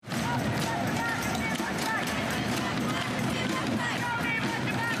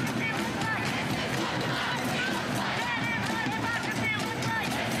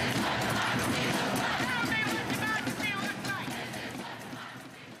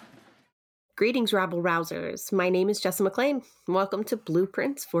Greetings, rabble-rousers. My name is Jessa McLean. Welcome to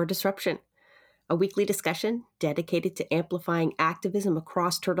Blueprints for Disruption, a weekly discussion dedicated to amplifying activism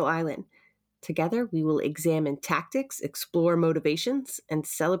across Turtle Island. Together, we will examine tactics, explore motivations, and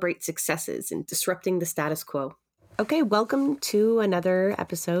celebrate successes in disrupting the status quo. Okay, welcome to another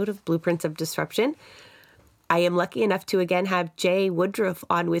episode of Blueprints of Disruption. I am lucky enough to again have Jay Woodruff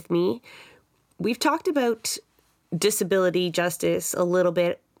on with me. We've talked about disability justice a little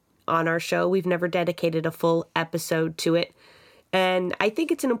bit on our show. We've never dedicated a full episode to it. And I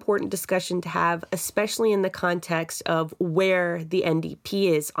think it's an important discussion to have, especially in the context of where the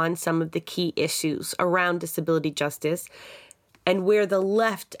NDP is on some of the key issues around disability justice and where the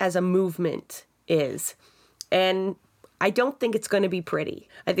left as a movement is. And I don't think it's going to be pretty.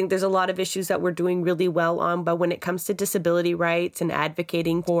 I think there's a lot of issues that we're doing really well on, but when it comes to disability rights and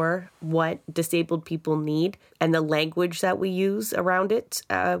advocating for what disabled people need and the language that we use around it,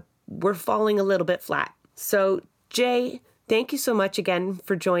 we're falling a little bit flat. So, Jay, thank you so much again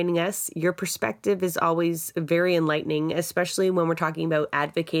for joining us. Your perspective is always very enlightening, especially when we're talking about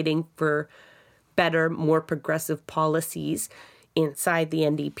advocating for better, more progressive policies inside the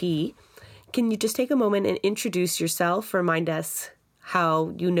NDP. Can you just take a moment and introduce yourself, remind us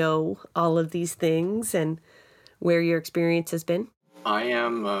how you know all of these things and where your experience has been? I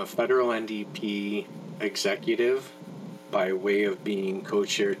am a federal NDP executive by way of being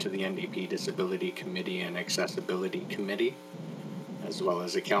co-chair to the NDP Disability Committee and Accessibility Committee, as well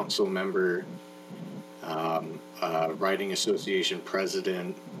as a council member, riding association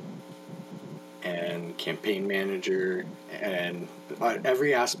president, and campaign manager, and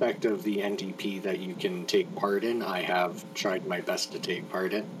every aspect of the NDP that you can take part in, I have tried my best to take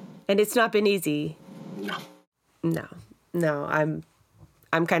part in. And it's not been easy. No.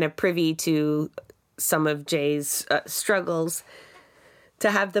 I'm kind of privy to some of Jay's struggles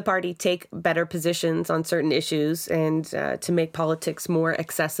to have the party take better positions on certain issues and to make politics more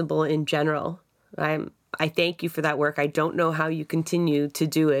accessible in general. I thank you for that work. I don't know how you continue to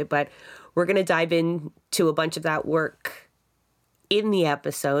do it, but we're going to dive into a bunch of that work in the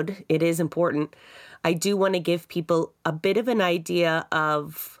episode. It is important. I do want to give people a bit of an idea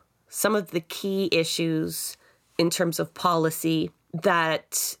of some of the key issues in terms of policy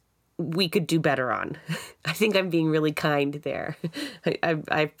that we could do better on. I think I'm being really kind there.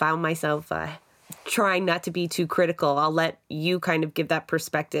 I found myself trying not to be too critical. I'll let you kind of give that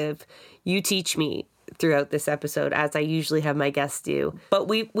perspective. You teach me throughout this episode, as I usually have my guests do. But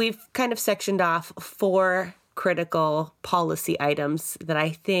we've kind of sectioned off 4 critical policy items that I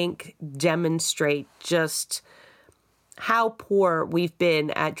think demonstrate just how poor we've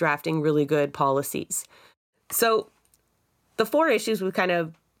been at drafting really good policies. So the 4 issues we kind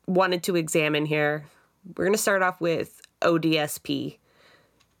of wanted to examine here, we're going to start off with ODSP.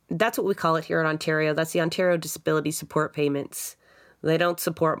 That's what we call it here in Ontario. That's the Ontario Disability Support Payments. They don't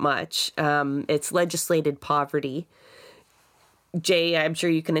support much. It's legislated poverty. Jay, I'm sure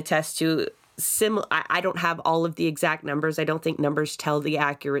you can attest to I don't have all of the exact numbers. I don't think numbers tell the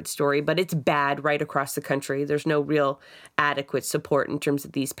accurate story, but it's bad right across the country. There's no real adequate support in terms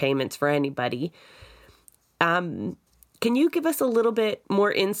of these payments for anybody. Can you give us a little bit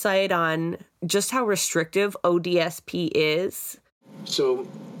more insight on just how restrictive ODSP is? So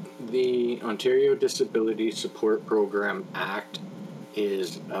the Ontario Disability Support Program Act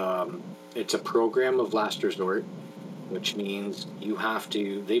is it's a program of last resort, which means you have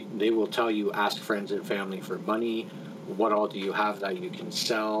to, they will tell you, ask friends and family for money. What all do you have that you can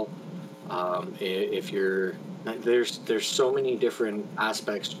sell? If you're, there's so many different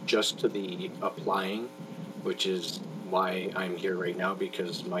aspects just to the applying, which is why I'm here right now,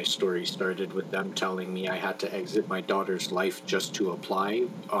 because my story started with them telling me I had to exit my daughter's life just to apply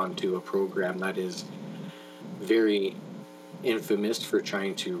onto a program that is very infamous for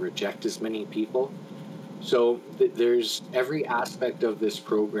trying to reject as many people. So there's every aspect of this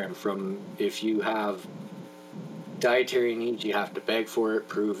program, from if you have dietary needs, you have to beg for it,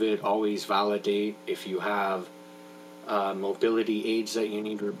 prove it, always validate. If you have mobility aids that you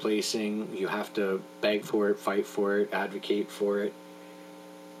need replacing, you have to beg for it, fight for it, advocate for it.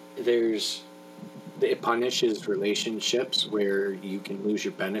 It punishes relationships where you can lose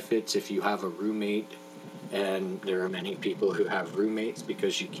your benefits if you have a roommate, and there are many people who have roommates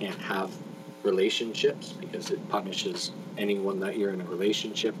because you can't have relationships because it punishes anyone that you're in a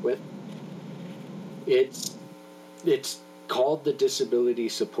relationship with. It's called the Disability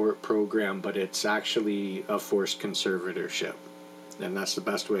Support Program, but it's actually a forced conservatorship. And that's the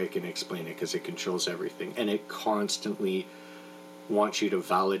best way I can explain it, because it controls everything. And it constantly wants you to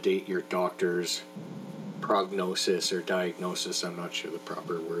validate your doctor's prognosis or diagnosis. I'm not sure the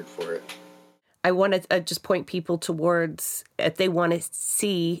proper word for it. I want to just point people towards, if they want to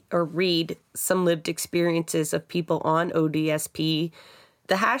see or read some lived experiences of people on ODSP,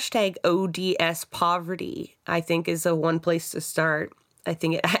 the hashtag ODS poverty, I think, is a one place to start. I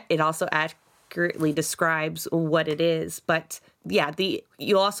think it also accurately describes what it is. But yeah,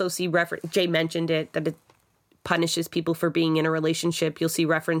 you also see Jay mentioned it, that it punishes people for being in a relationship. You'll see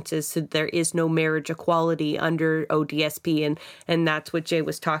references to there is no marriage equality under ODSP. And that's what Jay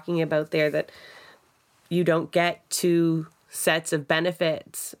was talking about there, that you don't get two sets of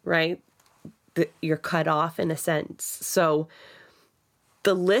benefits, right? That you're cut off in a sense. So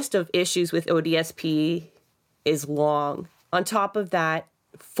the list of issues with ODSP is long. On top of that,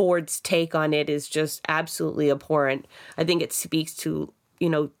 Ford's take on it is just absolutely abhorrent. I think it speaks to,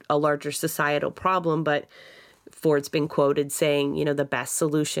 a larger societal problem, but Ford's been quoted saying, the best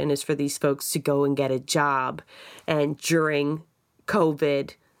solution is for these folks to go and get a job. And during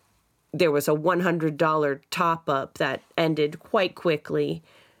COVID, there was a $100 top-up that ended quite quickly.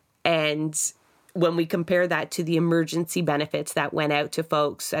 And when we compare that to the emergency benefits that went out to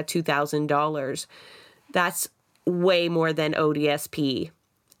folks at $2,000, that's way more than ODSP.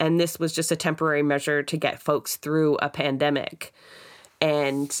 And this was just a temporary measure to get folks through a pandemic.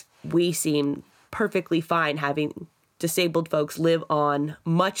 And we seem perfectly fine having disabled folks live on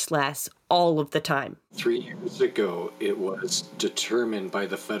much less all of the time. 3 years ago, it was determined by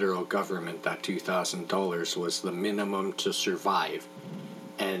the federal government that $2,000 was the minimum to survive.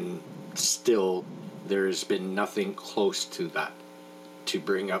 And still, there's been nothing close to that to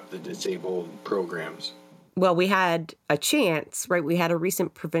bring up the disabled programs. Well, we had a chance, right? We had a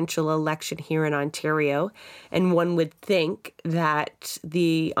recent provincial election here in Ontario, and one would think that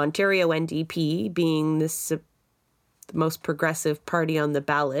the Ontario NDP, being the most progressive party on the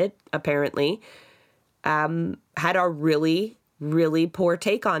ballot, apparently, had a really, really poor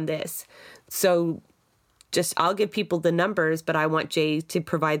take on this. So I'll give people the numbers, but I want Jay to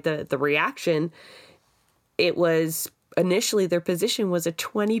provide the reaction. It was initially, their position was a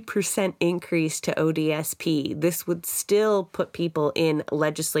 20% increase to ODSP. This would still put people in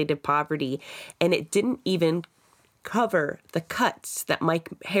legislative poverty, and it didn't even cover the cuts that Mike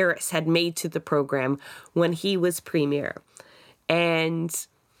Harris had made to the program when he was premier. And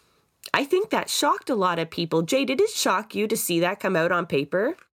I think that shocked a lot of people. Jay, did it shock you to see that come out on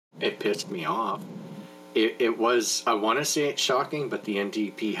paper? It pissed me off. It was, I want to say it's shocking, but the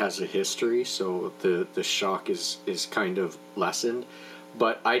NDP has a history, so the shock is kind of lessened.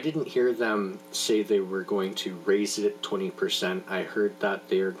 But I didn't hear them say they were going to raise it 20%. I heard that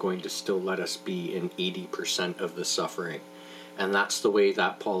they're going to still let us be in 80% of the suffering. And that's the way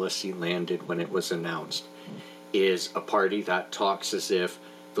that policy landed when it was announced, is a party that talks as if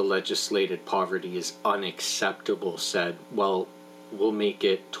the legislated poverty is unacceptable said, well, we'll make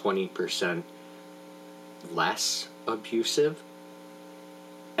it 20% less abusive.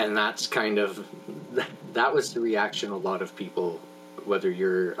 And that's that was the reaction a lot of people, whether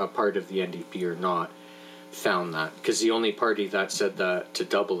you're a part of the NDP or not, found that. Because the only party that said that to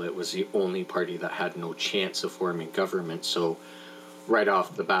double it was the only party that had no chance of forming government. So right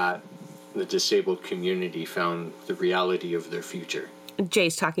off the bat, the disabled community found the reality of their future.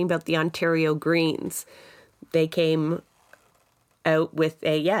 Jay's talking about the Ontario Greens. They came out with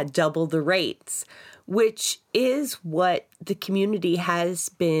double the rates, which is what the community has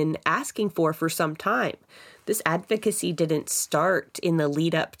been asking for some time. This advocacy didn't start in the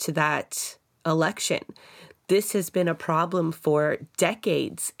lead up to that election. This has been a problem for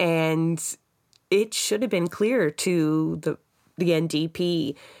decades, and it should have been clear to the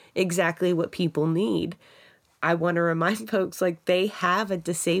NDP exactly what people need. I want to remind folks, they have a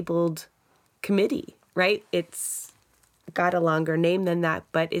disabled committee, right? It's got a longer name than that,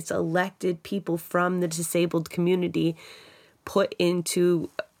 but it's elected people from the disabled community put into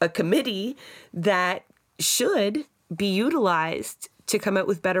a committee that should be utilized to come out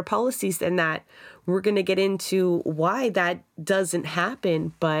with better policies than that. We're going to get into why that doesn't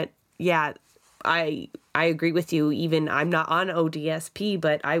happen, but yeah, I agree with you. Even I'm not on ODSP,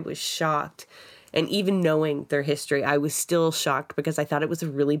 but I was shocked. And even knowing their history, I was still shocked because I thought it was a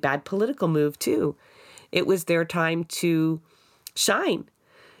really bad political move too. It was their time to shine,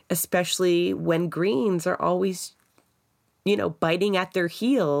 especially when Greens are always, biting at their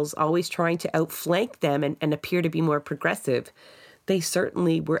heels, always trying to outflank them and appear to be more progressive. They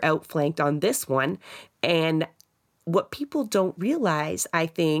certainly were outflanked on this one. And what people don't realize, I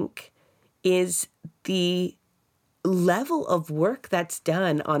think, is the level of work that's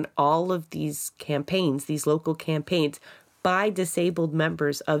done on all of these campaigns, these local campaigns, by disabled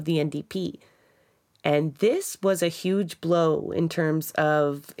members of the NDP. And this was a huge blow in terms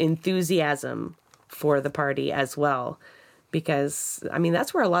of enthusiasm for the party as well. Because, I mean,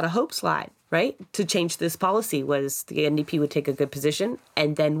 that's where a lot of hopes lie, right? To change this policy was the NDP would take a good position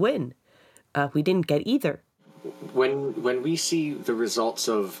and then win. We didn't get either. When we see the results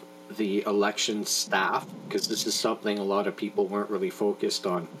of the election staff, because this is something a lot of people weren't really focused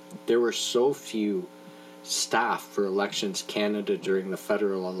on, there were so few staff for Elections Canada during the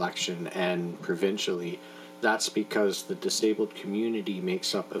federal election and provincially. That's because the disabled community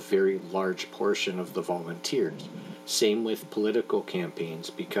makes up a very large portion of the volunteers. Same with political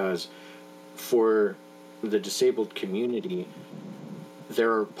campaigns, because for the disabled community,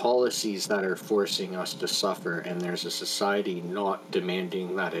 there are policies that are forcing us to suffer, and there's a society not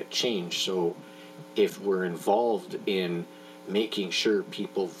demanding that it change. So if we're involved in making sure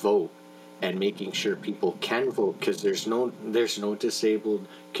people vote and making sure people can vote, because there's no disabled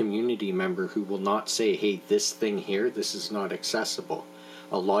community member who will not say, hey, this thing here, this is not accessible.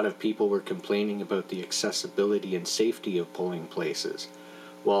 A lot of people were complaining about the accessibility and safety of polling places.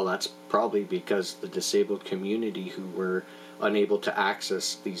 Well, that's probably because the disabled community who were unable to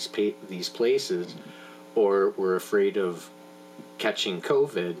access these places or were afraid of catching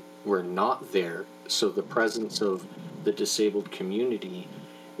COVID were not there. So the presence of the disabled community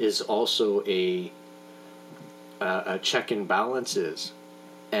is also a check and balances.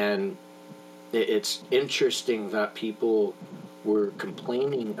 And it's interesting that people were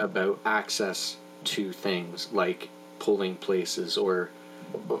complaining about access to things like polling places or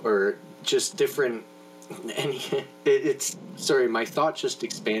just different. And it's sorry, my thought just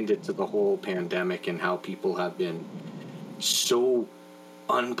expanded to the whole pandemic and how people have been so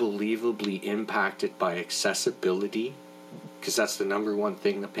unbelievably impacted by accessibility, because that's the number one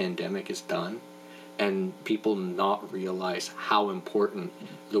thing the pandemic has done, and people not realize how important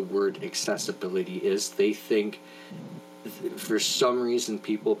the word accessibility is. They think, for some reason,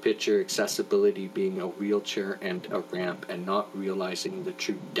 people picture accessibility being a wheelchair and a ramp and not realizing the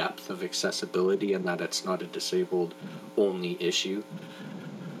true depth of accessibility and that it's not a disabled only issue.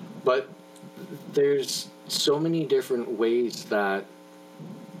 But there's so many different ways that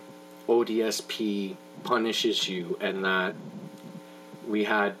ODSP punishes you, and that we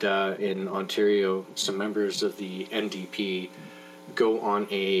had in Ontario some members of the NDP go on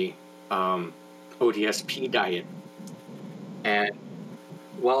a ODSP diet. And,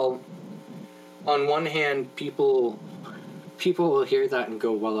 well, on one hand, people will hear that and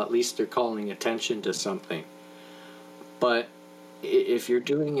go, well, at least they're calling attention to something. But if you're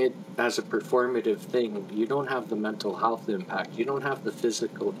doing it as a performative thing, you don't have the mental health impact. You don't have the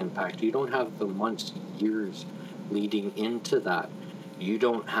physical impact. You don't have the months, years leading into that. You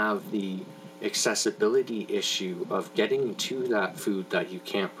don't have the accessibility issue of getting to that food that you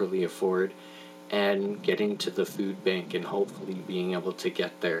can't really afford and getting to the food bank and hopefully being able to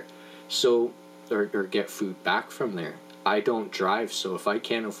get there. So, or get food back from there. I don't drive, so if I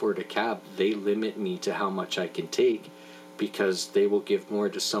can't afford a cab, they limit me to how much I can take, because they will give more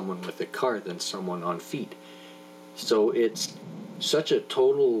to someone with a car than someone on feet. So it's such a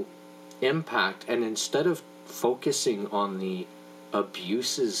total impact, and instead of focusing on the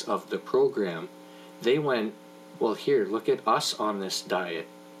abuses of the program, they went, well, here, look at us on this diet.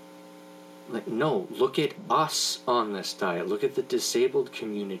 Like, no, look at us on this diet. Look at the disabled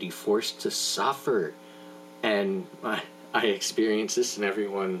community forced to suffer. And I experience this, and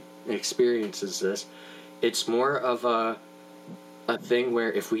everyone experiences this. It's more of a thing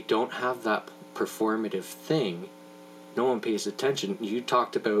where if we don't have that performative thing, no one pays attention. You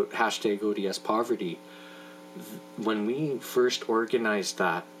talked about hashtag ODS poverty. When we first organized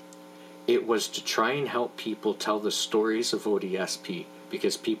that, it was to try and help people tell the stories of ODSP,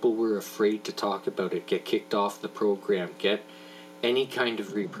 because people were afraid to talk about it, get kicked off the program, get any kind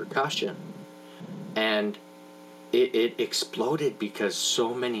of repercussion. And it exploded because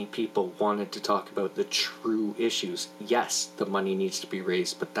so many people wanted to talk about the true issues. Yes, the money needs to be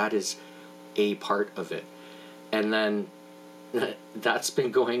raised, but that is a part of it. And then that's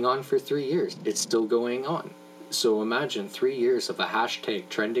been going on for 3 years. It's still going on. So imagine 3 years of a hashtag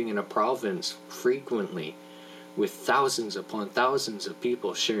trending in a province frequently, with thousands upon thousands of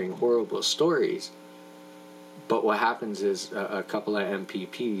people sharing horrible stories. But what happens is a couple of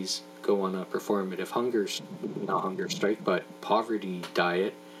MPPs go on a performative not hunger strike, but poverty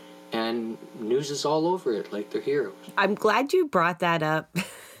diet, and news is all over it like they're heroes. I'm glad you brought that up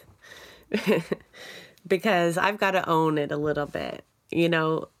because I've got to own it a little bit. You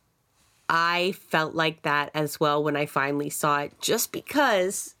know, I felt like that as well when I finally saw it, just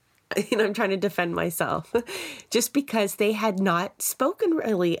because I'm trying to defend myself, just because they had not spoken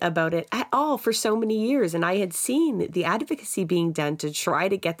really about it at all for so many years. And I had seen the advocacy being done to try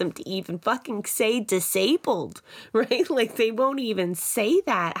to get them to even fucking say disabled, right? Like they won't even say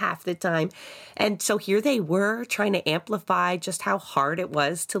that half the time. And so here they were trying to amplify just how hard it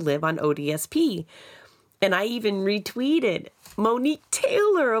was to live on ODSP. And I even retweeted Monique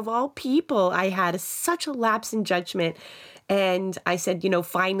Taylor, of all people. I had such a lapse in judgment. And I said,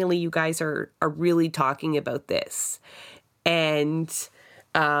 finally, you guys are really talking about this. And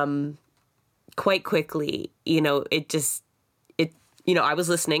quite quickly, I was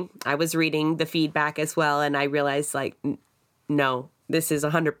listening. I was reading the feedback as well. And I realized, no, this is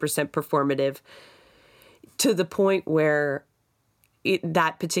 100% performative, to the point where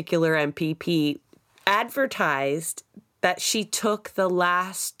that particular MPP advertised that she took the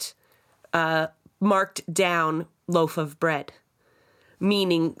last marked down loaf of bread,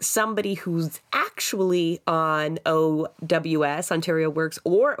 meaning somebody who's actually on OWS, Ontario Works,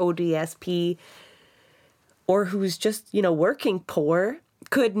 or ODSP, or who's just, working poor,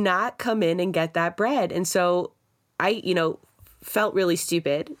 could not come in and get that bread. And so I, felt really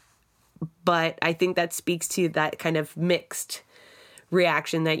stupid, but I think that speaks to that kind of mixed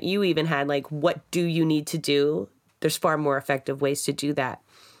reaction that you even had, like, what do you need to do? There's far more effective ways to do that.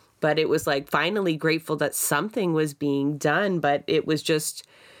 But it was finally grateful that something was being done. But it was just,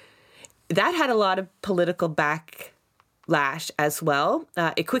 that had a lot of political backlash as well.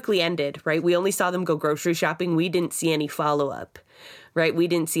 It quickly ended, right? We only saw them go grocery shopping. We didn't see any follow-up, right? We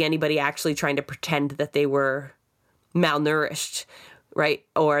didn't see anybody actually trying to pretend that they were malnourished, right?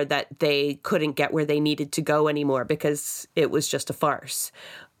 Or that they couldn't get where they needed to go anymore, because it was just a farce.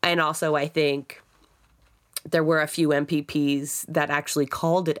 And also, I think there were a few MPPs that actually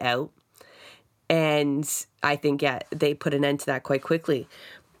called it out. And I think, they put an end to that quite quickly.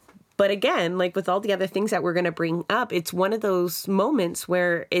 But again, with all the other things that we're going to bring up, it's one of those moments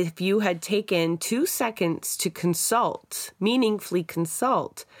where if you had taken 2 seconds to meaningfully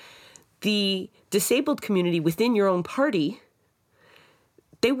consult the disabled community within your own party,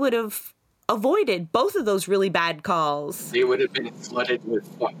 they would have avoided both of those really bad calls. They would have been flooded with,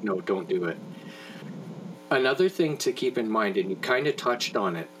 fuck no, don't do it. Another thing to keep in mind, and you kind of touched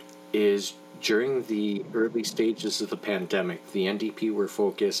on it, is during the early stages of the pandemic, the NDP were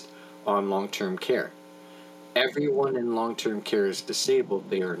focused on long-term care. Everyone in long-term care is disabled.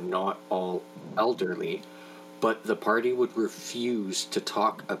 They are not all elderly, but the party would refuse to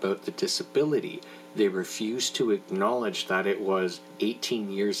talk about the disability. They refused to acknowledge that it was 18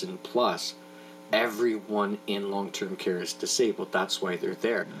 years and plus. Everyone in long-term care is disabled. That's why they're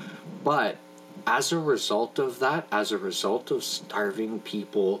there. But as a result of that, as a result of starving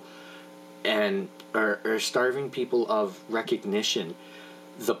people or starving people of recognition,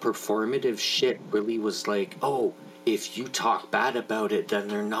 the performative shit really was like, oh, if you talk bad about it, then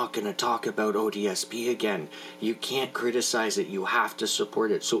they're not going to talk about ODSP again. You can't criticize it. You have to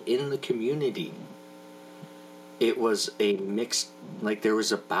support it. So in the community, it was a mixed, there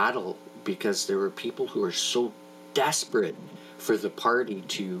was a battle, because there were people who were so desperate for the party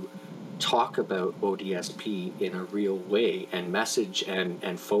to talk about ODSP in a real way and message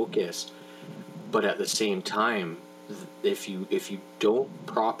and focus. But at the same time, if you don't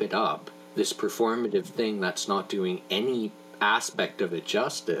prop it up, this performative thing that's not doing any aspect of it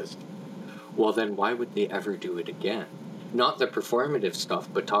justice, well then why would they ever do it again? Not the performative stuff,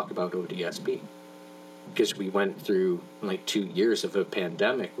 but talk about ODSP. Because we went through 2 years of a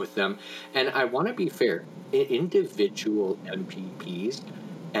pandemic with them. And I want to be fair, individual MPPs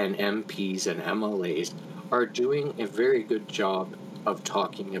and MPs and MLAs are doing a very good job of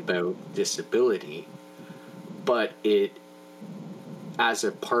talking about disability, but it, as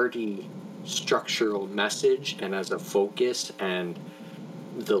a party structural message and as a focus, and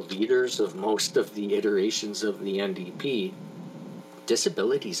the leaders of most of the iterations of the NDP,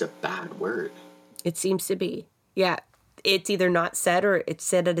 disability is a bad word. It seems to be. Yeah. It's either not said or it's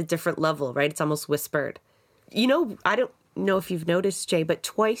said at a different level, right? It's almost whispered. I don't know if you've noticed, Jay, but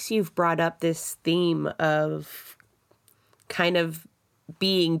twice you've brought up this theme of kind of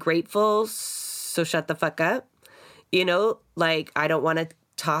being grateful, so shut the fuck up. I don't want to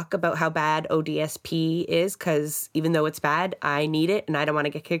talk about how bad ODSP is, because even though it's bad, I need it and I don't want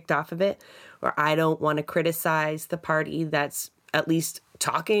to get kicked off of it. Or I don't want to criticize the party that's at least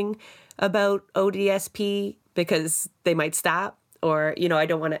talking about ODSP, because they might stop. Or, I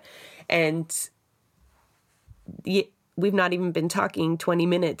don't want to. And we've not even been talking 20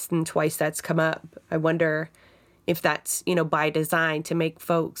 minutes and twice that's come up. I wonder if that's, by design, to make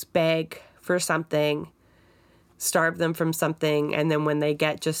folks beg for something starve them from something, and then when they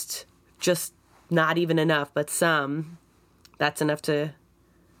get just not even enough, but some, that's enough to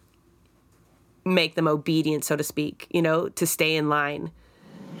make them obedient, so to speak, to stay in line.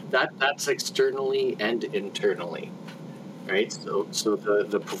 That's externally and internally, right? So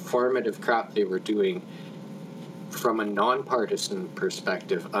the performative crap they were doing from a nonpartisan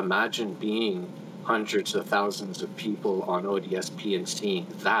perspective, imagine being hundreds of thousands of people on ODSP and seeing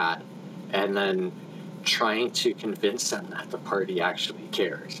that, and then trying to convince them that the party actually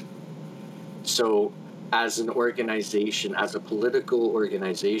cares. So as an organization, as a political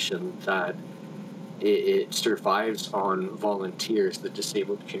organization that it survives on volunteers, the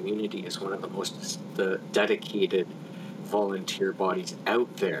disabled community is one of the most dedicated volunteer bodies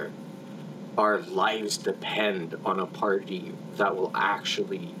out there. Our lives depend on a party that will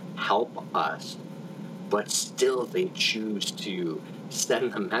actually help us, but still they choose to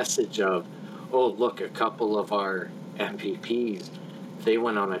send the message of, oh, look, a couple of our MPPs, they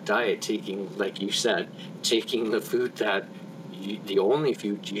went on a diet taking, like you said, taking the food that the only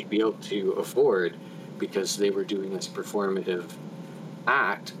food you'd be able to afford, because they were doing this performative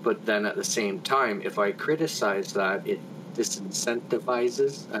act. But then at the same time, if I criticize that, it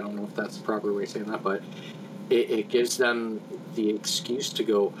disincentivizes, I don't know if that's the proper way of saying that, but it gives them the excuse to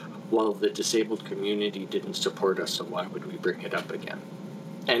go, well, the disabled community didn't support us, so why would we bring it up again?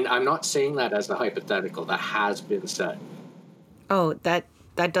 And I'm not saying that as a hypothetical. That has been said. Oh, that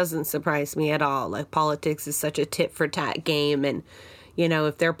doesn't surprise me at all. Like, politics is such a tit-for-tat game, and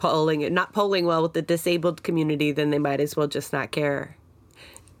if they're not polling well with the disabled community, then they might as well just not care.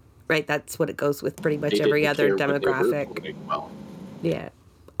 Right? That's what it goes with pretty much every other demographic. Well. Yeah.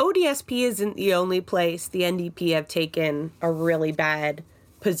 ODSP isn't the only place the NDP have taken a really bad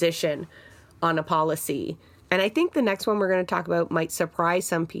position on a policy. And I think the next one we're going to talk about might surprise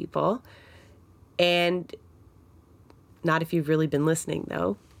some people. And not if you've really been listening,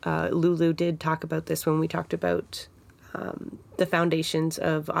 though. Lulu did talk about this when we talked about the foundations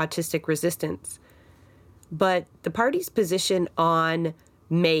of autistic resistance. But the party's position on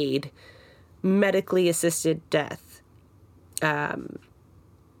MAiD, medically assisted death.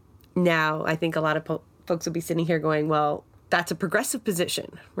 Now, I think a lot of folks will be sitting here going, well, that's a progressive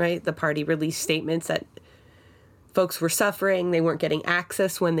position, right? The party released statements that folks were suffering, they weren't getting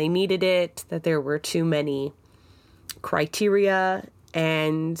access when they needed it, that there were too many criteria,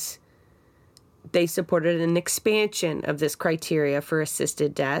 and they supported an expansion of this criteria for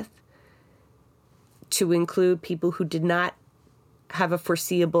assisted death to include people who did not have a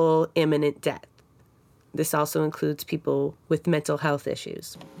foreseeable imminent death. This also includes people with mental health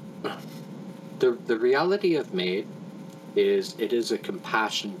issues. The reality of MAiD is it is a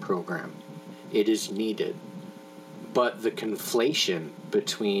compassion program. It is needed. But the conflation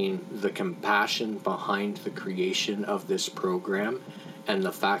between the compassion behind the creation of this program and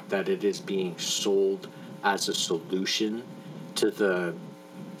the fact that it is being sold as a solution to the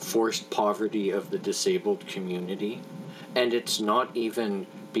forced poverty of the disabled community, and it's not even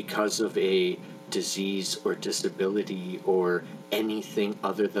because of a disease or disability or anything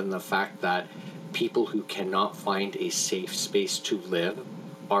other than the fact that people who cannot find a safe space to live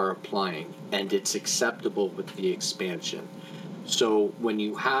are applying, and it's acceptable with the expansion. So when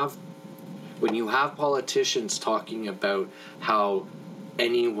you have politicians talking about how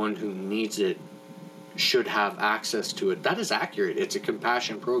anyone who needs it should have access to it, that is accurate. It's a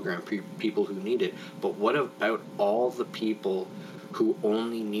compassion program for people who need it. But what about all the people who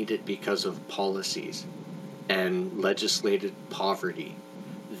only need it because of policies and legislated poverty?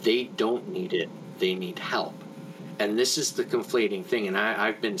 They don't need it. They need help. And this is the conflating thing. And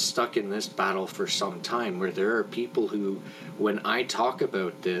I've been stuck in this battle for some time, where there are people who, when I talk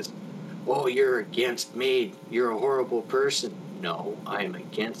about this, oh, you're against MAiD, you're a horrible person. No, I'm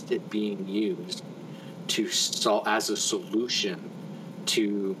against it being used to as a solution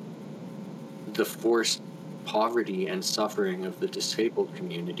to the forced poverty and suffering of the disabled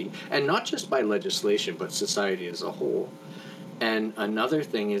community, and not just by legislation, but society as a whole. And another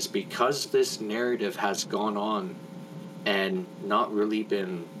thing is, because this narrative has gone on and not really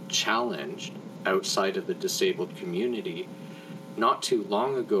been challenged outside of the disabled community, not too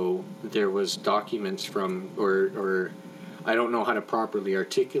long ago there was documents from, or I don't know how to properly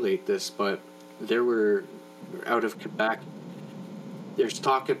articulate this, but there were, out of Quebec, there's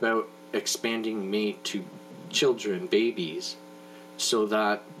talk about expanding MAiD to children, babies, so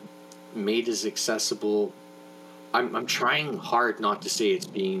that MAiD is accessible. I'm trying hard not to say it's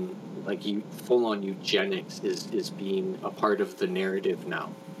being like full-on eugenics is being a part of the narrative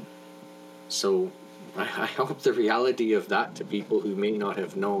now. So I hope the reality of that to people who may not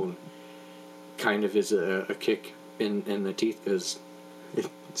have known kind of is a kick in the teeth because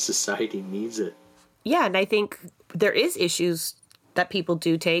society needs it. Yeah, and I think there is issues that people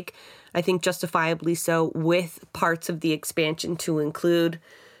do take, I think justifiably so, with parts of the expansion to include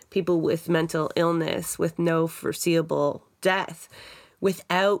people with mental illness, with no foreseeable death,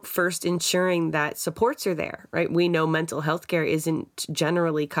 without first ensuring that supports are there, right? We know mental health care isn't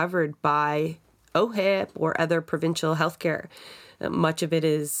generally covered by OHIP or other provincial healthcare. Much of it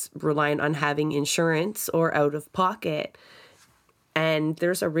is reliant on having insurance or out of pocket. And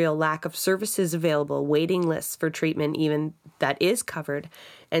there's a real lack of services available, waiting lists for treatment even that is covered.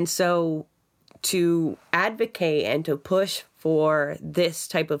 And so to advocate and to push for this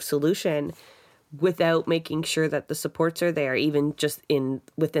type of solution without making sure that the supports are there, even just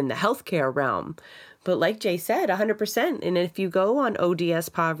within the healthcare realm. But like Jay said, 100%. And if you go on ODS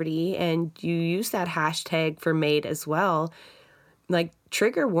Poverty and you use that hashtag for MAiD as well, like,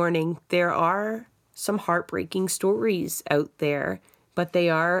 trigger warning, there are some heartbreaking stories out there, but they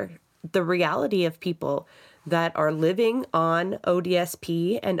are the reality of people that are living on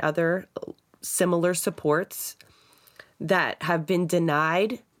ODSP and other similar supports that have been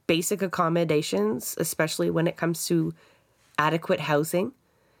denied basic accommodations, especially when it comes to adequate housing.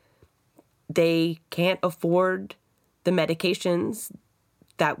 They can't afford the medications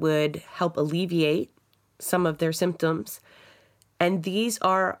that would help alleviate some of their symptoms. And these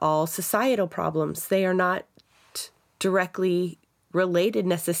are all societal problems. They are not directly related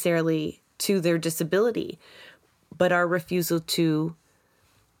necessarily to their disability, but our refusal to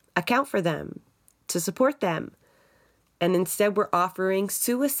account for them, to support them. And instead, we're offering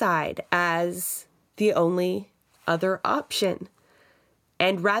suicide as the only other option.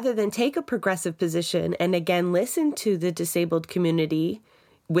 And rather than take a progressive position and again listen to the disabled community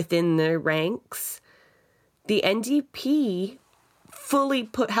within their ranks, the NDP fully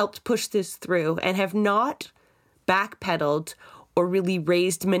helped push this through and have not backpedaled or really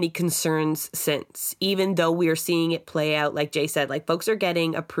raised many concerns since, even though we are seeing it play out, like Jay said, like folks are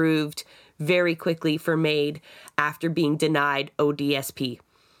getting approved very quickly for MAiD after being denied ODSP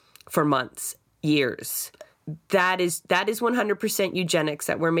for months, years. That is 100% eugenics,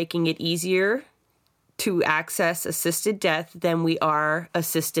 that we're making it easier to access assisted death than we are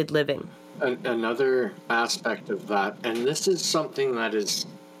assisted living. Another aspect of that, and this is something that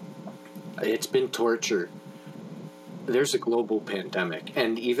it's been torture. There's a global pandemic,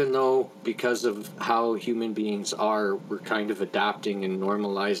 and even though because of how human beings are, we're kind of adapting and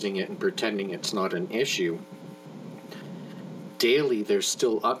normalizing it and pretending it's not an issue, daily there's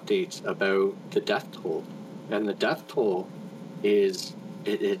still updates about the death toll. And the death toll is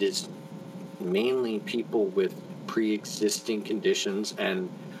mainly people with pre-existing conditions, and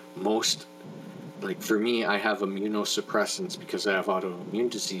most, like for me, I have immunosuppressants because I have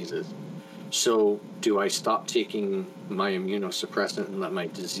autoimmune diseases. So do I stop taking my immunosuppressant and let my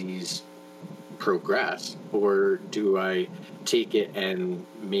disease progress? Or do I take it and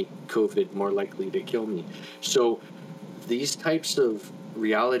make COVID more likely to kill me? So these types of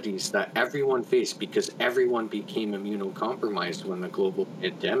realities that everyone faced, because everyone became immunocompromised when the global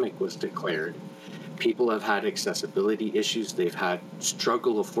pandemic was declared. People have had accessibility issues. They've had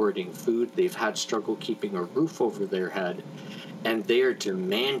struggle affording food. They've had struggle keeping a roof over their head. And they are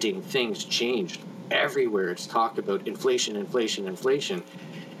demanding things changed everywhere. It's talk about inflation, inflation, inflation.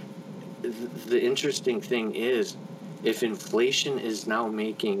 The interesting thing is, if inflation is now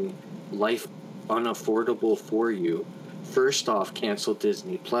making life unaffordable for you, first off, cancel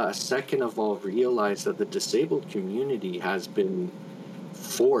Disney Plus. Second of all, realize that the disabled community has been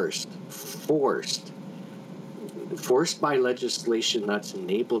forced by legislation that's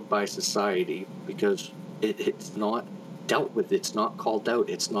enabled by society, because it's not dealt with, it's not called out,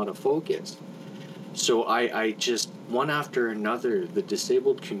 it's not a focus. So I just, one after another, the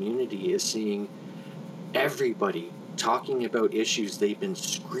disabled community is seeing everybody talking about issues they've been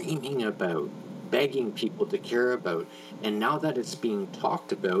screaming about, begging people to care about, and now that it's being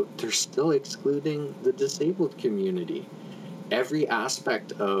talked about, they're still excluding the disabled community. Every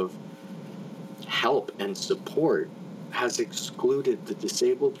aspect of help and support has excluded the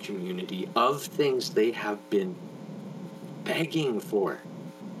disabled community of things they have been begging for.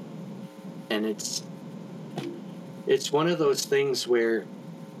 And it's one of those things where,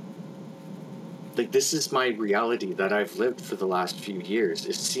 like, this is my reality that I've lived for the last few years,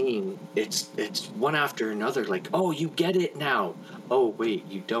 is seeing it's one after another, like, oh, you get it now. Oh, wait,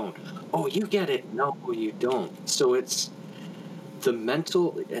 you don't. Oh, you get it. No, you don't. So it's the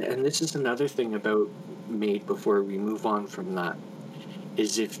mental, and this is another thing about MAiD before we move on from that,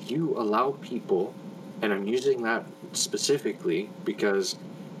 is if you allow people, and I'm using that specifically because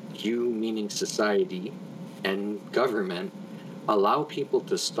you, meaning society and government, allow people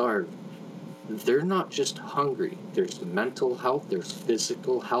to starve, they're not just hungry. There's mental health, there's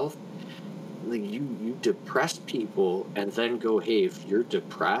physical health. Like you depress people and then go, hey, if you're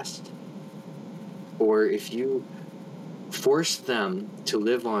depressed, or if you force them to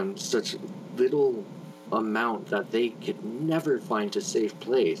live on such little amount that they could never find a safe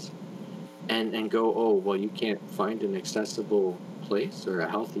place, and go, oh, well, you can't find an accessible place or a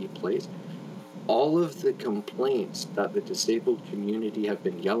healthy place. All of the complaints that the disabled community have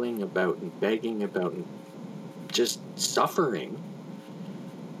been yelling about and begging about and just suffering,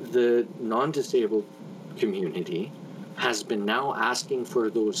 the non-disabled community has been now asking for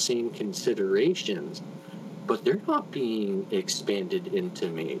those same considerations, but they're not being expanded into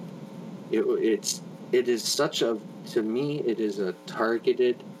MAiD. It is such a, to me, it is a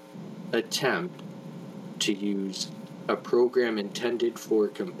targeted attempt to use a program intended for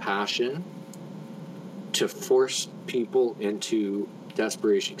compassion to force people into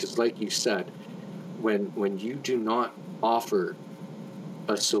desperation. Because like you said, when you do not offer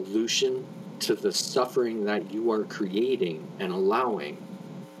a solution to the suffering that you are creating and allowing,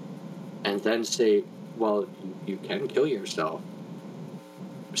 and then say, well, you can kill yourself,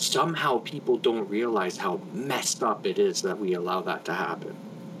 somehow people don't realize how messed up it is that we allow that to happen.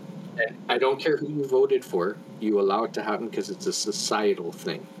 And I don't care who you voted for, you allow it to happen because it's a societal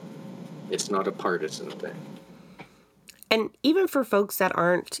thing. It's not a partisan thing. And even for folks that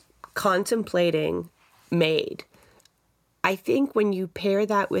aren't contemplating MAiD, I think when you pair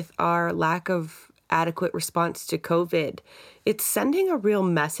that with our lack of adequate response to COVID, it's sending a real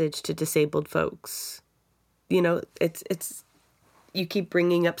message to disabled folks. You know, it's you keep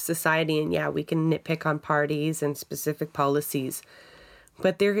bringing up society, and yeah, we can nitpick on parties and specific policies,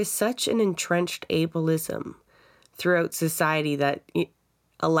 but there is such an entrenched ableism throughout society that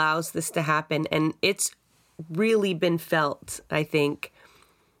allows this to happen. And it's really been felt, I think,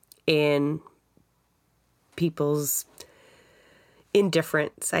 in people's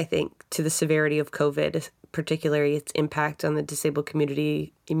indifference, I think, to the severity of COVID, particularly its impact on the disabled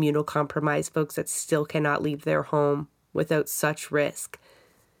community, immunocompromised folks that still cannot leave their home without such risk.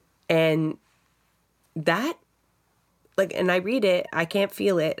 And that, like, and I read it, I can't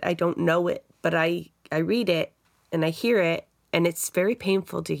feel it, I don't know it, but I read it and I hear it, and it's very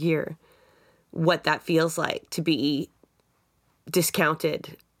painful to hear what that feels like to be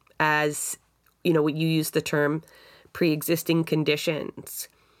discounted as, you know, you use the term pre-existing conditions.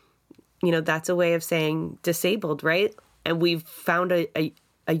 You know, that's a way of saying disabled, right? And we've found a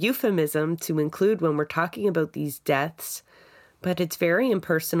euphemism to include when we're talking about these deaths, but it's very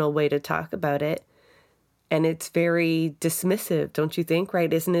impersonal way to talk about it. And it's very dismissive, don't you think,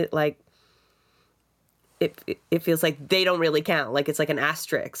 right? Isn't it like, it feels like they don't really count. Like it's like an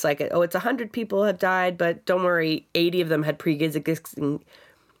asterisk. Like, oh, it's 100 people have died, but don't worry, 80 of them had pre-existing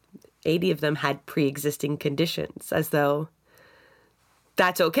conditions, as though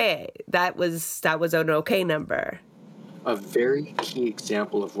that's okay. That was an okay number. A very key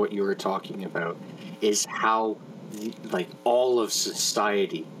example of what you were talking about is how, like, all of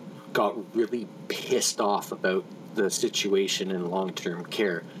society got really pissed off about the situation in long-term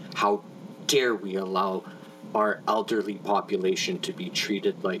care. How dare we allow our elderly population to be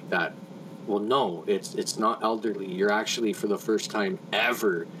treated like that? Well, no, it's not elderly. You're actually, for the first time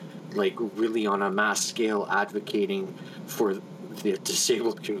ever, like, really on a mass scale advocating for the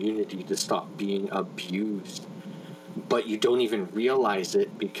disabled community to stop being abused. But you don't even realize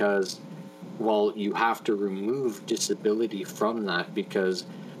it because, well, you have to remove disability from that because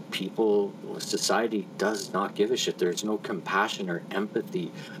society does not give a shit. There's no compassion or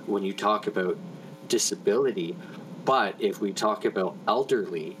empathy when you talk about disability. But if we talk about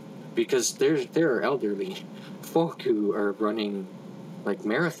elderly, because there are elderly folk who are running like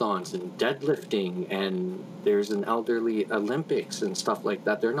marathons and deadlifting, and there's an elderly Olympics and stuff like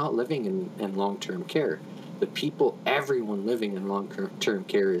that. They're not living in long-term care. Everyone living in long-term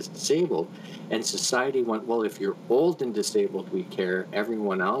care is disabled. And society went, well, if you're old and disabled, we care.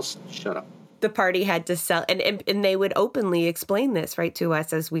 Everyone else, shut up. The party had to sell, and they would openly explain this, right, to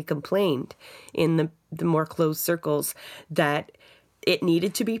us as we complained in the more closed circles, that it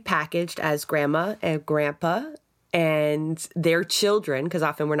needed to be packaged as grandma and grandpa and their children, because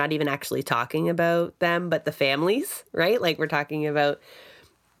often we're not even actually talking about them, but the families, right? Like, we're talking about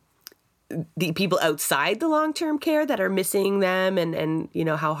the people outside the long-term care that are missing them and you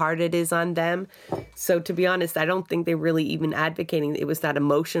know, how hard it is on them. So to be honest, I don't think they're really even advocating. It was that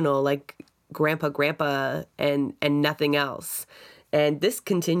emotional, like, grandpa, and nothing else. And this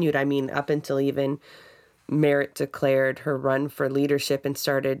continued, I mean, up until even Merritt declared her run for leadership and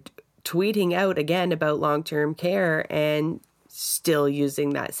started tweeting out again about long-term care and still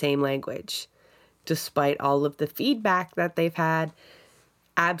using that same language, despite all of the feedback that they've had.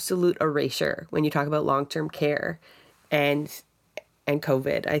 Absolute erasure when you talk about long-term care and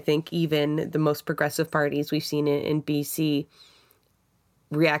COVID. I think even the most progressive parties we've seen in BC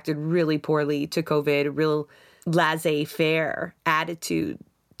reacted really poorly to COVID, real laissez-faire attitude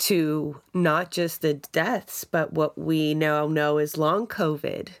to not just the deaths, but what we now know is long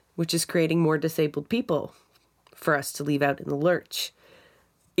COVID, which is creating more disabled people for us to leave out in the lurch.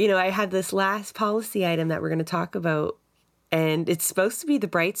 You know, I had this last policy item that we're going to talk about, and it's supposed to be the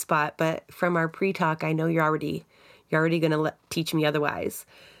bright spot, but from our pre-talk, I know you're already going to teach me otherwise.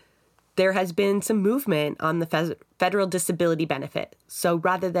 There has been some movement on the federal disability benefit. So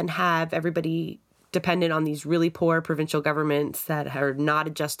rather than have everybody dependent on these really poor provincial governments that are not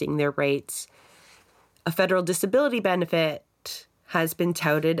adjusting their rates, a federal disability benefit has been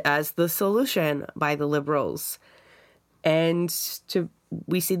touted as the solution by the Liberals. And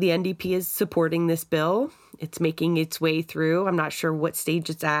we see the NDP is supporting this bill. It's making its way through. I'm not sure what stage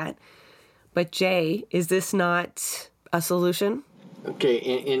it's at. But Jay, is this not a solution? Okay,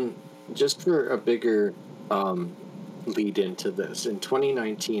 in just for a bigger lead into this, in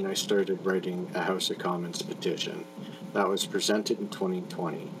 2019, I started writing a House of Commons petition that was presented in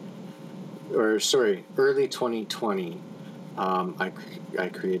 2020. Early 2020, I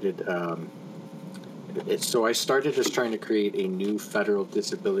created so I started as trying to create a new federal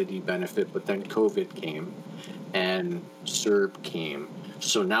disability benefit, but then COVID came and CERB came.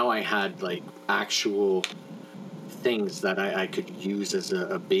 So now I had like actual things that I could use as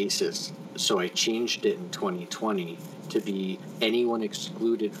a basis. So I changed it in 2020 to be anyone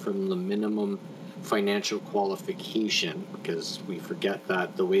excluded from the minimum financial qualification, because we forget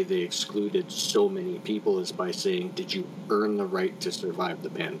that the way they excluded so many people is by saying, did you earn the right to survive the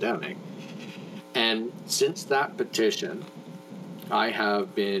pandemic? And since that petition, I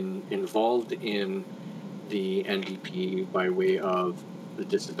have been involved in the NDP by way of the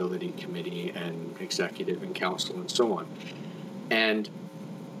Disability Committee and Executive and Council and so on. And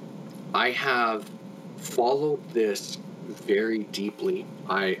I have followed this very deeply.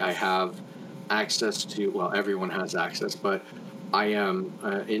 I have access to, well, everyone has access, but I am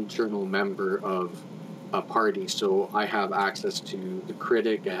an internal member of a party, so I have access to the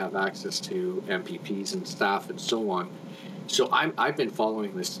critic, I have access to MPPs and staff and so on. So I've been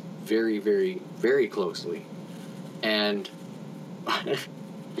following this very, very, very closely. And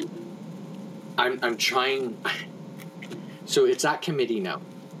I'm trying. So it's at committee now,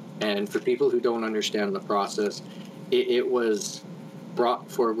 and for people who don't understand the process, it was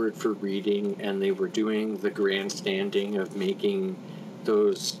brought forward for reading, and they were doing the grandstanding of making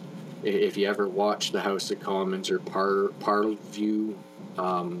those. If you ever watch the House of Commons or Parview,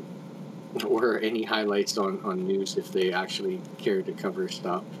 or any highlights on news, if they actually care to cover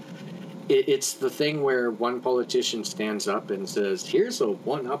stuff. It's the thing where one politician stands up and says, here's a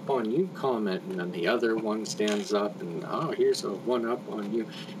one-up on you comment, and then the other one stands up and, oh, here's a one-up on you.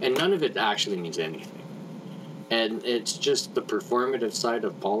 And none of it actually means anything. And it's just the performative side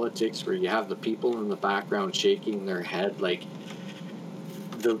of politics where you have the people in the background shaking their head like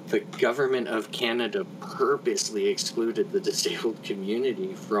the government of Canada purposely excluded the disabled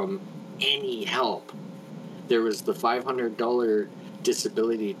community from any help. There was the $500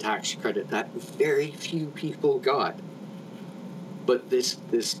 disability tax credit that very few people got, but this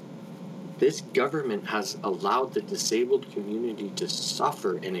government has allowed the disabled community to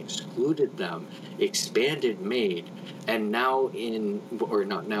suffer and excluded them, expanded MAiD, and now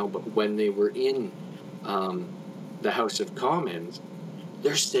when they were in the House of Commons,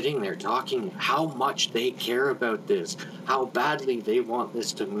 they're sitting there talking how much they care about this, how badly they want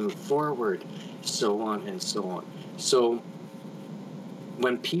this to move forward, so on and so on. So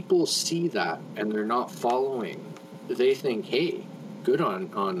when people see that and they're not following, they think, hey, good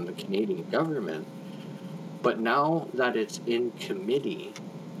on the Canadian government. But now that it's in committee,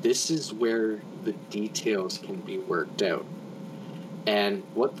 this is where the details can be worked out. And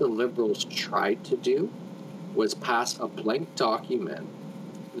what the Liberals tried to do was pass a blank document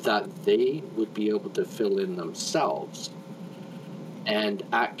that they would be able to fill in themselves. And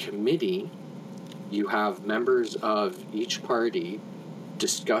at committee, you have members of each party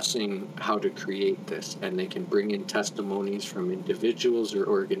discussing how to create this, and they can bring in testimonies from individuals or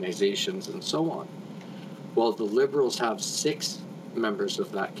organizations and so on. Well, the Liberals have 6 members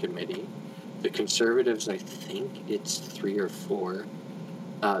of that committee. The Conservatives, I think it's 3 or 4.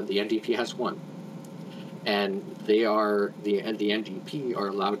 The NDP has 1. And the NDP are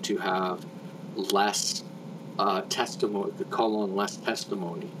allowed to have less testimony, call on less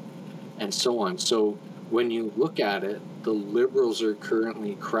testimony, and so on. So when you look at it, the Liberals are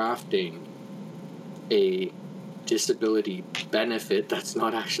currently crafting a disability benefit that's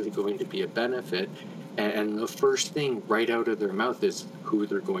not actually going to be a benefit, and the first thing right out of their mouth is who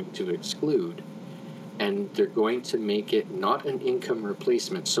they're going to exclude. And they're going to make it not an income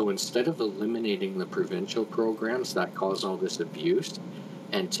replacement. So instead of eliminating the provincial programs that cause all this abuse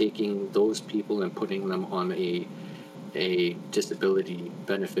and taking those people and putting them on a disability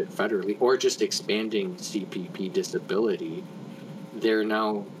benefit federally, or just expanding CPP disability, they're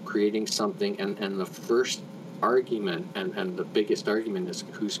now creating something, and the first argument and the biggest argument is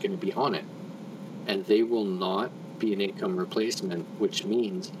who's going to be on it. And they will not be an income replacement, which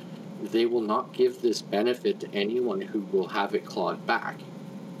means they will not give this benefit to anyone who will have it clawed back.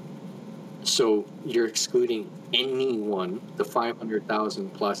 So you're excluding anyone, the 500,000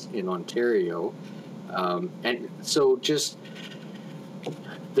 plus in Ontario. And so just,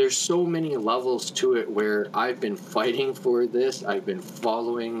 there's so many levels to it where I've been fighting for this, I've been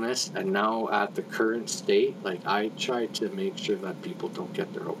following this, and now at the current state, like, I try to make sure that people don't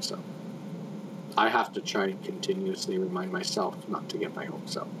get their hopes up. I have to try and continuously remind myself not to get my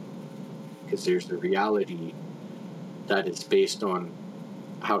hopes up. Because there's the reality that is based on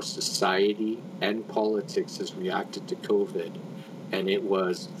how society and politics has reacted to COVID, and it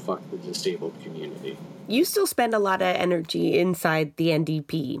was fuck the disabled community. You still spend a lot of energy inside the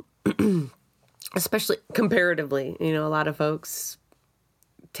NDP, especially comparatively. You know, a lot of folks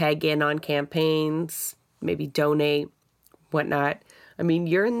tag in on campaigns, maybe donate, whatnot. I mean,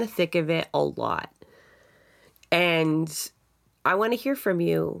 you're in the thick of it a lot. And I want to hear from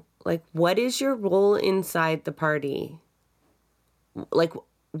you. Like, what is your role inside the party? Like,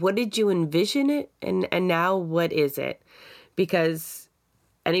 what did you envision it? And now what is it? Because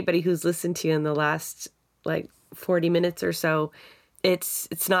anybody who's listened to you in the last, 40 minutes or so,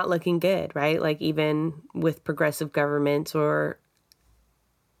 it's not looking good, right? Like, even with progressive governments or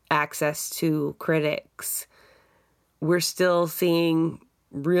access to critics, we're still seeing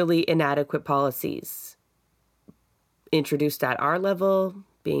really inadequate policies introduced at our level,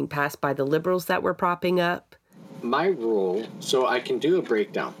 being passed by the Liberals that were propping up. My role, so I can do a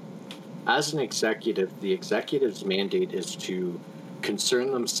breakdown. As an executive, the executive's mandate is to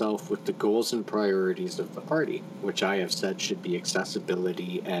concern themselves with the goals and priorities of the party, which I have said should be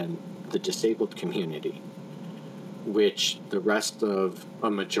accessibility and the disabled community, which the rest of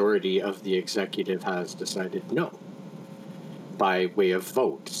a majority of the executive has decided no, by way of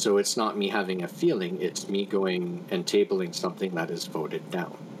vote. So it's not me having a feeling, it's me going and tabling something that is voted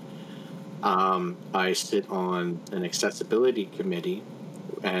down. I sit on an accessibility committee,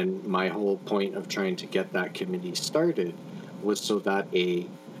 and my whole point of trying to get that committee started was so that a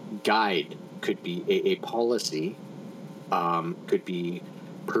guide could be, a policy could be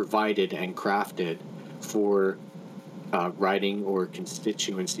provided and crafted for riding or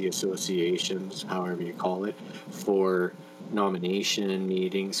constituency associations, however you call it, for nomination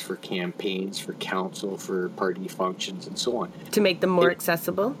meetings, for campaigns, for council, for party functions, and so on. To make them more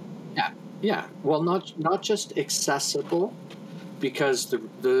accessible? Yeah. Well, not just accessible, because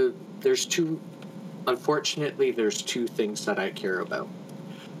there's two things that I care about.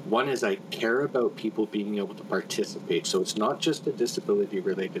 One is I care about people being able to participate. So it's not just a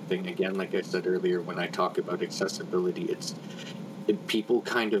disability-related thing. Again, like I said earlier, when I talk about accessibility, people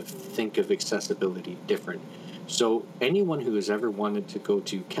kind of think of accessibility different. So anyone who has ever wanted to go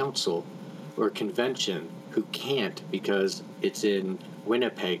to council or convention who can't because it's in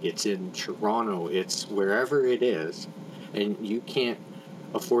Winnipeg, it's in Toronto, it's wherever it is, and you can't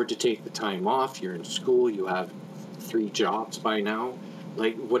afford to take the time off, you're in school, you have 3 jobs by now,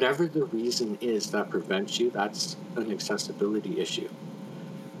 like whatever the reason is that prevents you, that's an accessibility issue.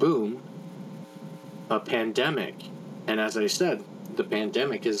 Boom, a pandemic. And as I said, the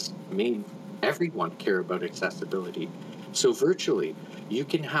pandemic has made everyone care about accessibility. So virtually, you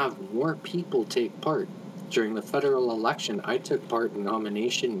can have more people take part. During the federal election, I took part in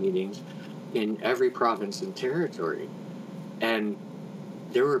nomination meetings in every province and territory. And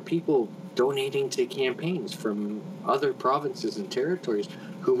there were people donating to campaigns from other provinces and territories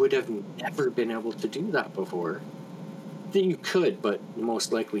who would have never been able to do that before. That you could, but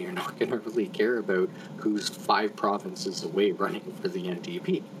most likely you're not going to really care about who's 5 provinces away running for the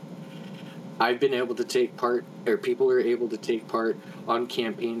NDP. I've been able to take part, or people are able to take part on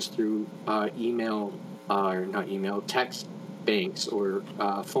campaigns through text banks or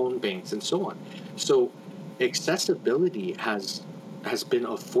phone banks and so on. So accessibility has been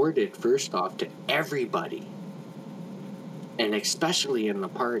afforded, first off, to everybody, and especially in the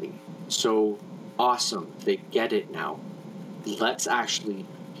party. So Awesome. They get it now. Let's actually,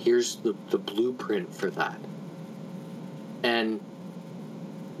 here's the blueprint for that. And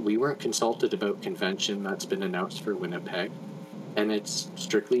we weren't consulted about convention that's been announced for Winnipeg, and it's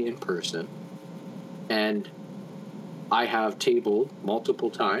strictly in person. And I have tabled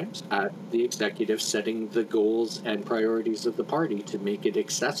multiple times at the executive setting the goals and priorities of the party to make it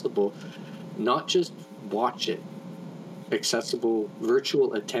accessible, not just watch it, accessible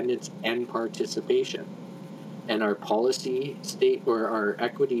virtual attendance and participation. And our policy our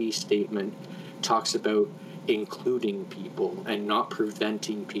equity statement talks about including people and not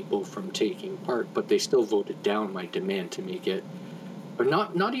preventing people from taking part, but they still voted down my demand to make it, or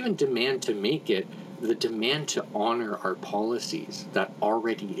not even demand to make it, the demand to honor our policies that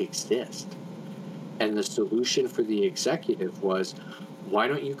already exist. And the solution for the executive was, why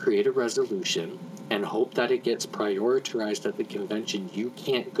don't you create a resolution and hope that it gets prioritized at the convention you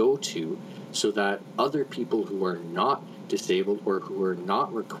can't go to, so that other people who are not disabled or who are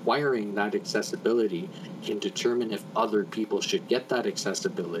not requiring that accessibility can determine if other people should get that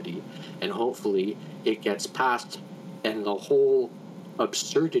accessibility, and hopefully it gets passed. And the whole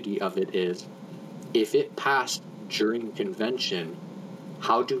absurdity of it is, if it passed during convention,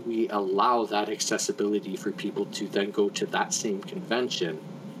 how do we allow that accessibility for people to then go to that same convention?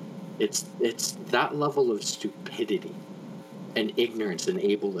 It's that level of stupidity and ignorance and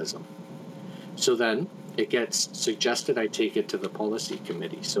ableism. So then it gets suggested I take it to the policy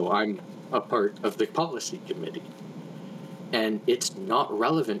committee. So I'm a part of the policy committee. And it's not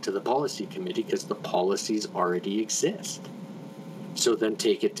relevant to the policy committee because the policies already exist. So then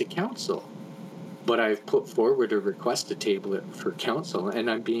take it to council. But I've put forward a request to table it for council,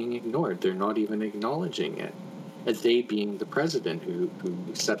 and I'm being ignored. They're not even acknowledging it. And they being the president who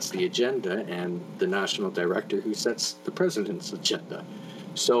sets the agenda, and the national director who sets the president's agenda.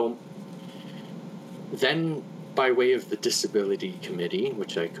 So then, by way of the Disability Committee,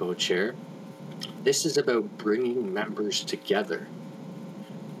 which I co-chair, this is about bringing members together.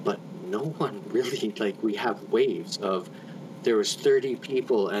 But no one really, we have waves of, there was 30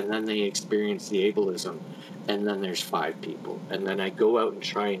 people, and then they experienced the ableism, and then there's 5 people. And then I go out and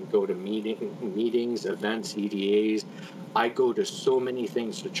try and go to meetings, events, EDAs. I go to so many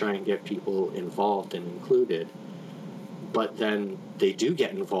things to try and get people involved and included. But then they do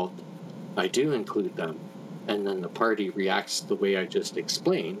get involved. I do include them. And then the party reacts the way I just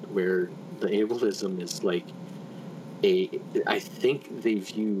explained, where the ableism is I think they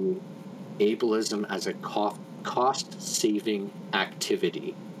view ableism as a cost-saving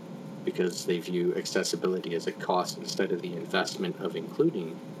activity, because they view accessibility as a cost instead of the investment of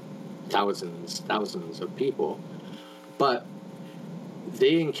including thousands of people. But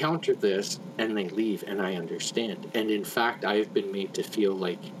they encounter this and they leave, and I understand. And in fact, I have been made to feel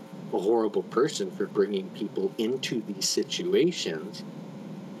like a horrible person for bringing people into these situations,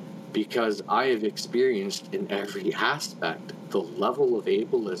 because I have experienced in every aspect the level of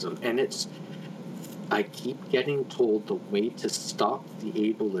ableism. And I keep getting told the way to stop the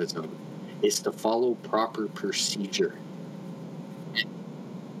ableism is to follow proper procedure.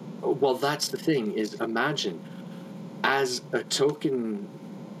 Well, that's the thing, is imagine, as a token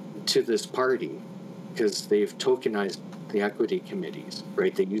to this party, because they've tokenized the equity committees,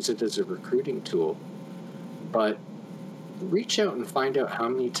 right? They use it as a recruiting tool. But reach out and find out how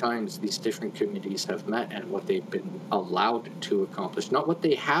many times these different committees have met and what they've been allowed to accomplish. Not what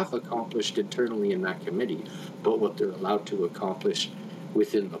they have accomplished internally in that committee, but what they're allowed to accomplish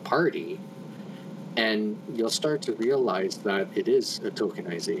within the party. And you'll start to realize that it is a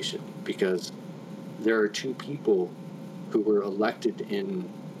tokenization, because there are 2 people who were elected in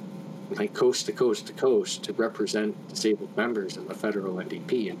coast to coast to coast to represent disabled members in the federal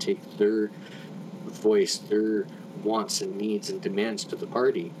NDP and take their voice, their wants and needs and demands to the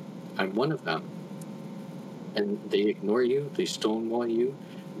party. I'm one of them. And they ignore you, they stonewall you,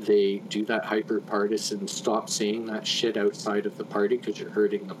 they do that hyper-partisan stop saying that shit outside of the party because you're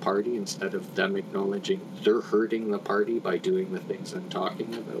hurting the party, instead of them acknowledging they're hurting the party by doing the things I'm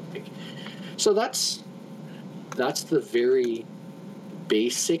talking about. So that's the very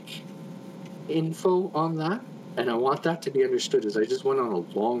basic info on that. And I want that to be understood, as I just went on a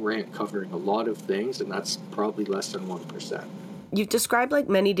long rant covering a lot of things, and that's probably less than 1%. You've described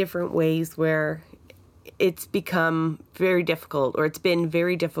many different ways where it's become very difficult, or it's been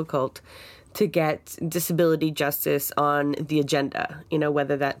very difficult to get disability justice on the agenda,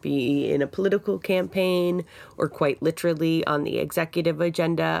 whether that be in a political campaign or quite literally on the executive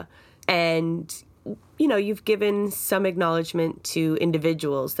agenda. And you've given some acknowledgement to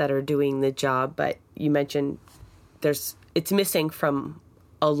individuals that are doing the job, but you mentioned it's missing from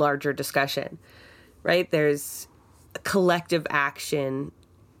a larger discussion. right? There's collective action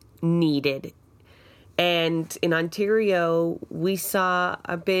needed. And in Ontario, we saw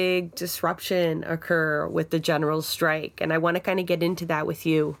a big disruption occur with the general strike. And I want to kind of get into that with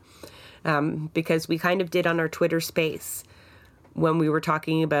you because we kind of did on our Twitter space when we were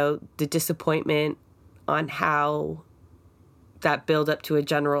talking about the disappointment on how that build up to a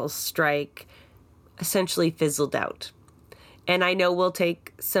general strike essentially fizzled out. And I know we'll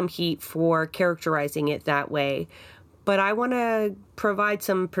take some heat for characterizing it that way, but I want to provide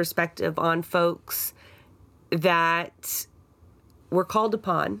some perspective on folks that were called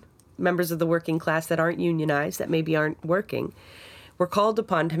upon, members of the working class that aren't unionized, that maybe aren't working, were called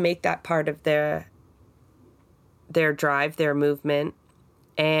upon to make that part of their drive, their movement,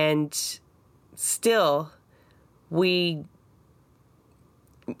 and still we,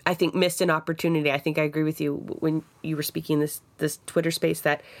 I think, missed an opportunity. I think I agree with you when you were speaking this Twitter space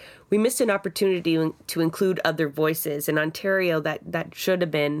that we missed an opportunity to include other voices. In Ontario, that should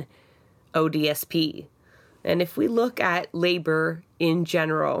have been ODSP. And if we look at labor in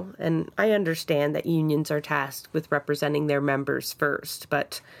general, and I understand that unions are tasked with representing their members first,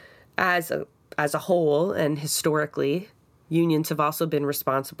 but as a whole and historically, unions have also been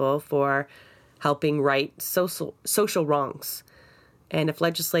responsible for helping right social wrongs. And if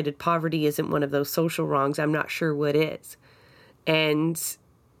legislated poverty isn't one of those social wrongs, I'm not sure what is. And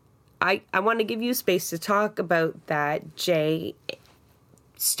I want to give you space to talk about that, Jay.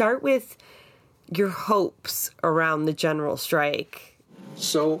 Start with your hopes around the general strike.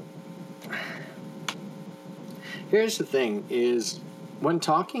 So here's the thing is when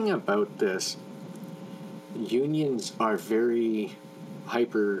talking about this, unions are very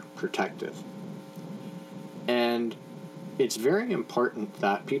hyper protective. And it's very important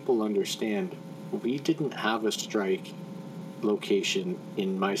that people understand we didn't have a strike location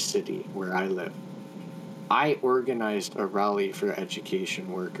in my city where I live. I organized a rally for education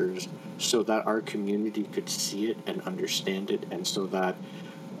workers so that our community could see it and understand it, and so that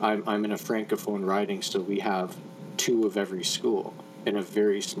I'm in a francophone riding, so we have 2 of every school in a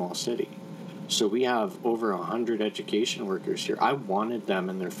very small city. So we have over 100 education workers here. I wanted them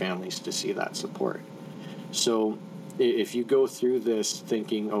and their families to see that support. So if you go through this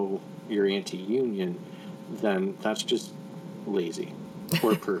thinking, oh, you're anti-union, then that's just lazy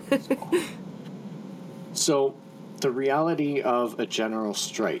or purposeful. So the reality of a general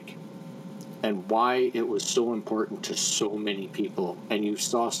strike and why it was so important to so many people, and you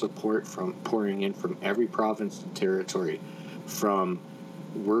saw support from pouring in from every province and territory, from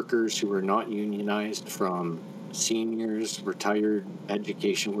workers who were not unionized, from seniors, retired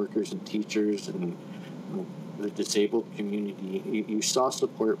education workers and teachers, and the disabled community. You saw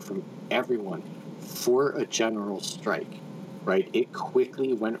support from everyone for a general strike, right? It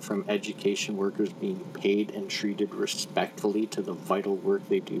quickly went from education workers being paid and treated respectfully to the vital work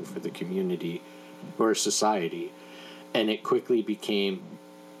they do for the community or society. And it quickly became,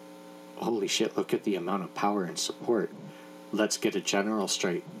 holy shit, look at the amount of power and support. Let's get a general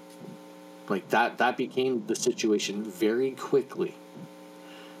strike. Like that became the situation very quickly.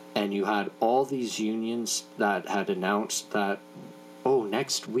 And you had all these unions that had announced that, oh,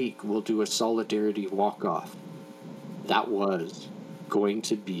 next week we'll do a solidarity walk-off. That was going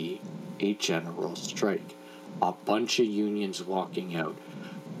to be a general strike. A bunch of unions walking out.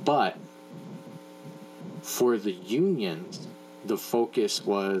 But for the unions, the focus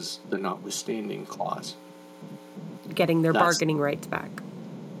was the notwithstanding clause. Getting their bargaining rights back.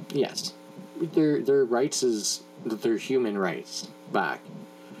 Yes. Their rights is their human rights back.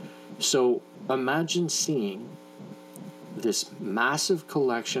 So imagine seeing this massive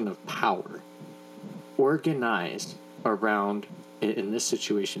collection of power organized around, in this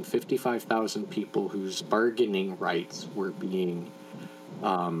situation, 55,000 people whose bargaining rights were being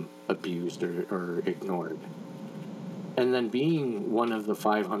abused or ignored. And then being one of the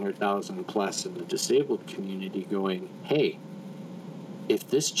 500,000 plus in the disabled community going, hey, if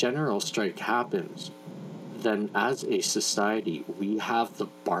this general strike happens, then as a society, we have the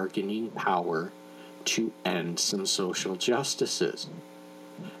bargaining power to end some social justices.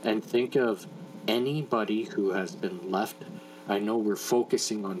 And think of anybody who has been left. I know we're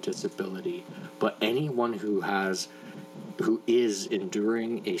focusing on disability, but anyone who is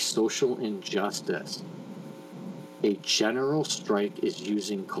enduring a social injustice, a general strike is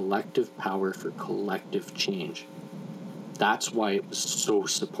using collective power for collective change. That's why it was so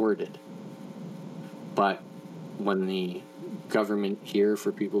supported. But when the government here,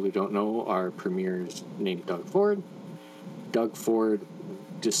 for people who don't know, our premier is named Doug Ford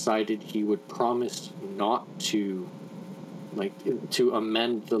decided he would promise not to to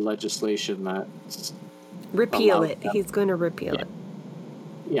amend the legislation that repeal it. He's going to repeal it.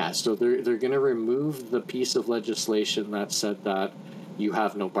 Yeah, so they're going to remove the piece of legislation that said that you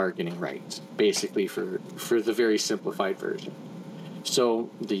have no bargaining rights, basically for the very simplified version. So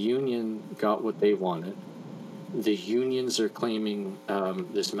the union got what they wanted. The unions are claiming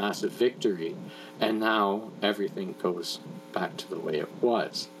this massive victory, and now everything goes back to the way it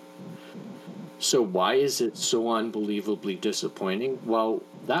was. So why is it so unbelievably disappointing? Well,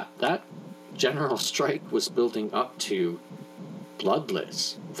 that general strike was building up to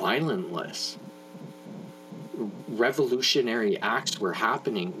bloodless, violentless, revolutionary acts were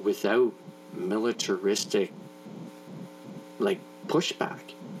happening without militaristic, pushback.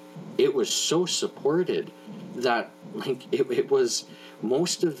 It was so supported that, it was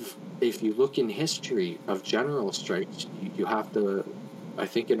most of, if you look in history of general strikes, you have to, I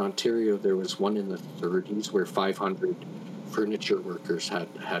think in Ontario there was one in the 30s where 500 furniture workers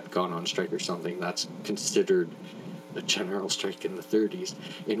had gone on strike or something. That's considered a general strike in the 30s.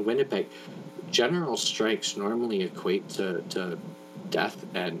 In Winnipeg, general strikes normally equate to death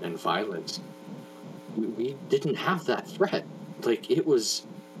and violence. We didn't have that threat. It was,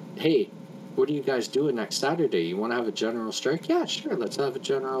 hey, what are you guys doing next Saturday? You want to have a general strike? Yeah, sure, let's have a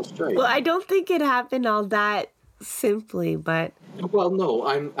general strike. Well, I don't think it happened all that simply, but... Well, no,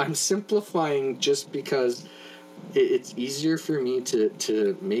 I'm simplifying just because it's easier for me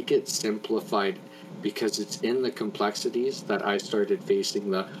to make it simplified, because it's in the complexities that I started facing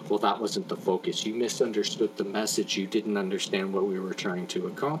that wasn't the focus. You misunderstood the message. You didn't understand what we were trying to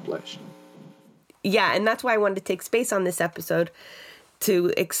accomplish. Yeah, and that's why I wanted to take space on this episode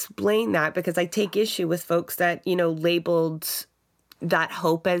to explain that, because I take issue with folks that, labeled that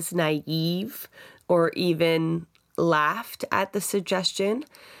hope as naive, or even laughed at the suggestion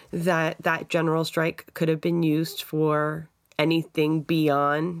that general strike could have been used for anything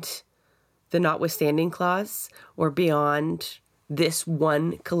beyond the notwithstanding clause or beyond this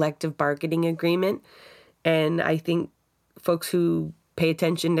one collective bargaining agreement. And I think folks who pay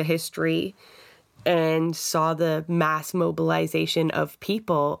attention to history and saw the mass mobilization of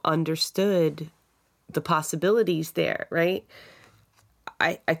people understood the possibilities there, right?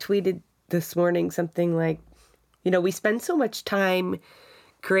 I tweeted this morning something like, we spend so much time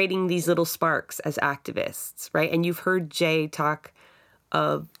creating these little sparks as activists, right? And you've heard Jay talk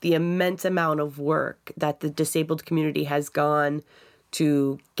of the immense amount of work that the disabled community has gone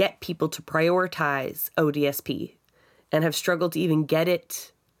to get people to prioritize ODSP and have struggled to even get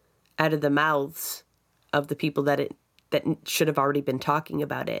it out of the mouths of the people that should have already been talking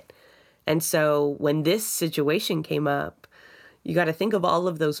about it. And so when this situation came up, you got to think of all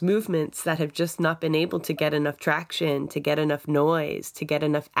of those movements that have just not been able to get enough traction, to get enough noise, to get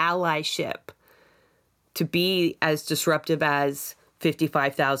enough allyship, to be as disruptive as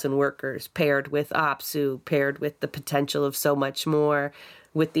 55,000 workers paired with OPSU, paired with the potential of so much more,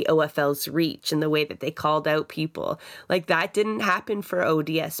 with the OFL's reach and the way that they called out people. That didn't happen for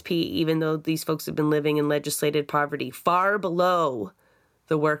ODSP, even though these folks have been living in legislated poverty far below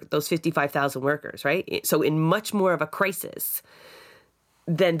those 55,000 workers, right? So in much more of a crisis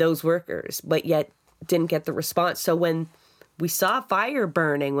than those workers, but yet didn't get the response. So when we saw fire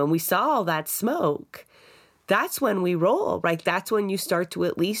burning, when we saw all that smoke, that's when we roll, right? That's when you start to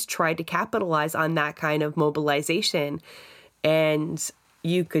at least try to capitalize on that kind of mobilization. And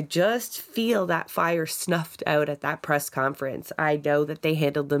you could just feel that fire snuffed out at that press conference. I know that they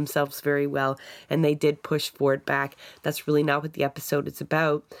handled themselves very well, and they did push forward back. That's really not what the episode is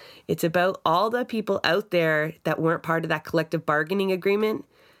about. It's about all the people out there that weren't part of that collective bargaining agreement,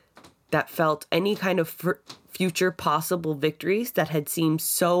 that felt any kind of future possible victories that had seemed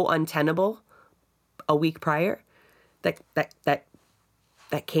so untenable a week prior, that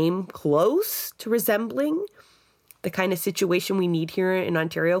came close to resembling the kind of situation we need here in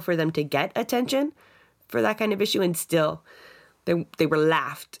Ontario for them to get attention for that kind of issue. And still, they were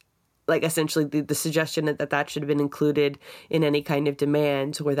laughed. Essentially the suggestion that should have been included in any kind of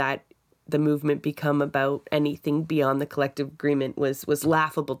demand, or that the movement become about anything beyond the collective agreement was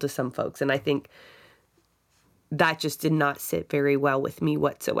laughable to some folks. And I think that just did not sit very well with me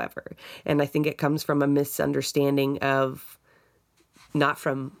whatsoever. And I think it comes from a misunderstanding of, not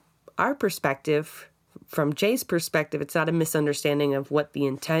from our perspective, from Jay's perspective, it's not a misunderstanding of what the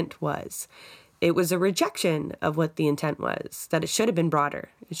intent was. It was a rejection of what the intent was, that it should have been broader.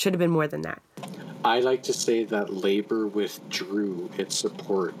 It should have been more than that. I like to say that Labour withdrew its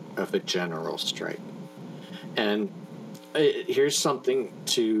support of a general strike. And here's something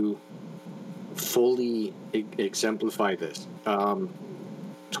to fully exemplify this.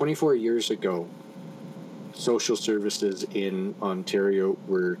 24 years ago, social services in Ontario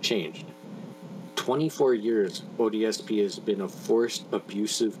were changed. 24 years, ODSP has been a forced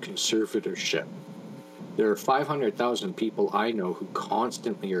abusive conservatorship. There are 500,000 people I know who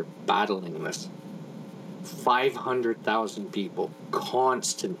constantly are battling this. 500,000 people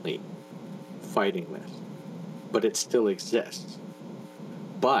constantly fighting this. But it still exists.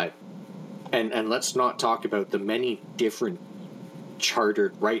 But, and let's not talk about the many different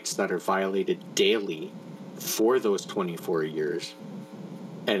chartered rights that are violated daily for those 24 years.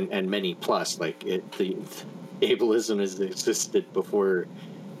 And many plus, like the ableism has existed before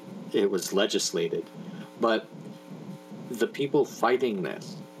it was legislated. But the people fighting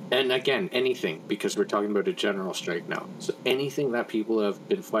this, and again, anything, because we're talking about a general strike now. So anything that people have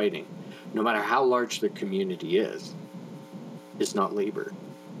been fighting, no matter how large the community is not labor.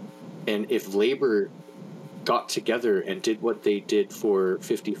 And if labor got together and did what they did for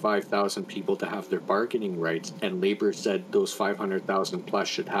 55,000 people to have their bargaining rights, and labor said those 500,000 plus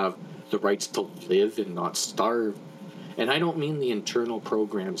should have the rights to live and not starve. And I don't mean the internal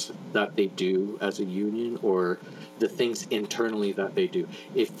programs that they do as a union or the things internally that they do.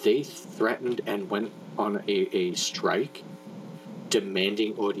 If they threatened and went on a strike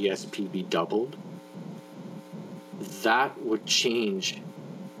demanding ODSP be doubled, that would change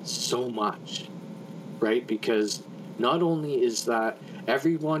so much, right? Because not only is that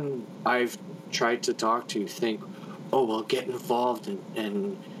everyone I've tried to talk to think, oh, well, get involved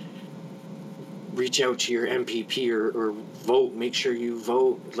and reach out to your MPP or vote, make sure you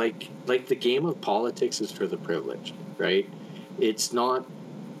vote. Like the game of politics is for the privileged, right? It's not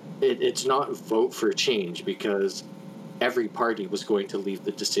vote for change, because every party was going to leave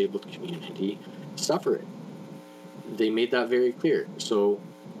the disabled community suffering. They made that very clear. So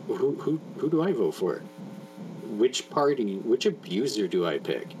who do I vote for? Which party, which abuser do I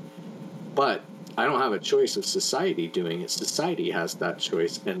pick? But I don't have a choice of society doing it. Society has that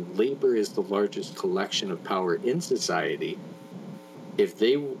choice, and labor is the largest collection of power in society. If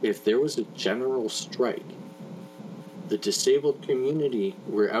there was a general strike, the disabled community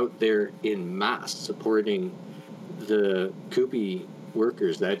were out there in mass supporting the CUPE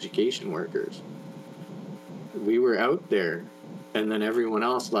workers, the education workers. We were out there, and then everyone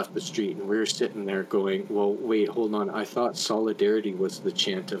else left the street, and we were sitting there going, well, wait, hold on, I thought solidarity was the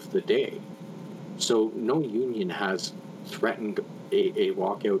chant of the day. So no union has threatened a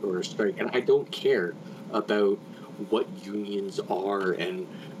walkout or a strike. And I don't care about what unions are and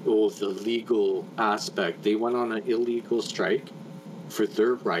the legal aspect. They went on an illegal strike for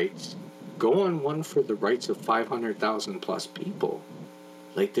their rights. Go on one for the rights of 500,000 plus people.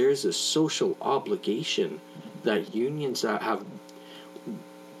 Like, there's a social obligation that unions that have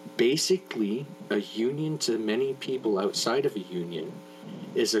basically a union to many people outside of a union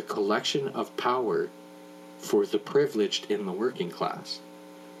is a collection of power for the privileged in the working class.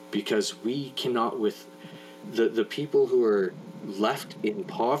 Because we cannot, with the people who are left in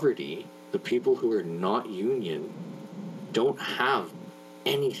poverty, the people who are not union, don't have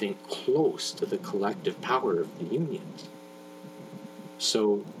anything close to the collective power of the unions.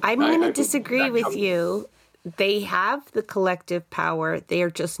 So I'm going to disagree with you. They have the collective power. They are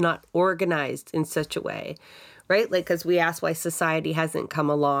just not organized in such a way, right? Like, because we asked why society hasn't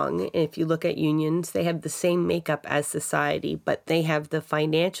come along. And if you look at unions, they have the same makeup as society, but they have the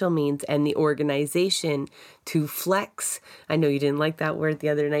financial means and the organization to flex. I know you didn't like that word the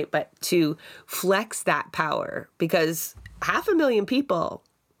other night, but to flex that power, because 500,000 people,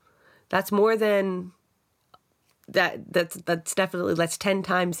 that's more than that. That's definitely, that's 10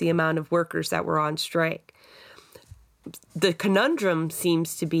 times the amount of workers that were on strike. The conundrum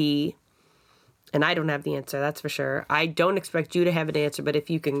seems to be, and I don't have the answer, that's for sure. I don't expect you to have an answer, but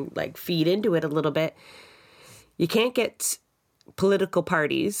if you can feed into it a little bit, you can't get political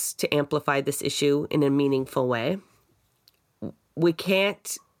parties to amplify this issue in a meaningful way. We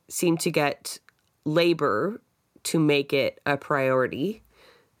can't seem to get labor to make it a priority,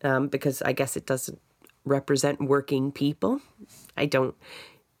 because I guess it doesn't represent working people. I don't.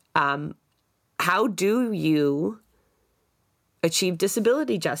 How do you achieve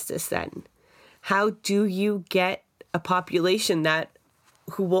disability justice then? How do you get a population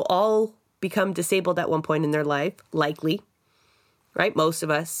who will all become disabled at one point in their life, likely, right? Most of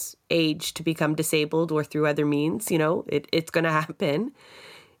us age to become disabled or through other means, it's going to happen.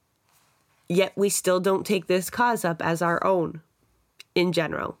 Yet we still don't take this cause up as our own in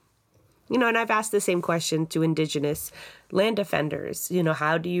general. And I've asked the same question to Indigenous land defenders.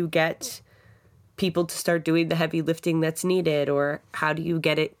 How do you get people to start doing the heavy lifting that's needed? Or how do you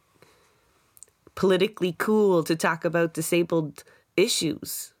get it politically cool to talk about disabled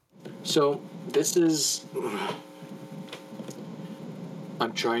issues? So this is...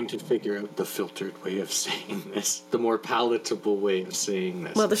 I'm trying to figure out the filtered way of saying this, the more palatable way of saying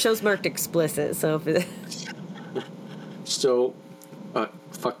this. Well, the show's marked explicit, so if So,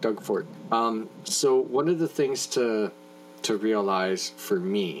 fuck Doug Ford. So one of the things to realize for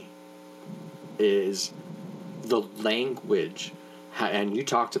me is the language, and you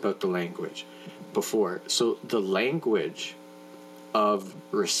talked about the language before. So the language of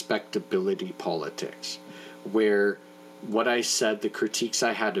respectability politics, where what I said, the critiques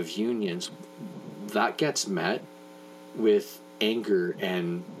I had of unions, that gets met with anger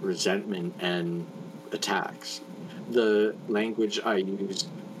and resentment and attacks. The language I use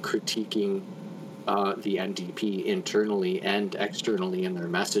critiquing the NDP internally and externally in their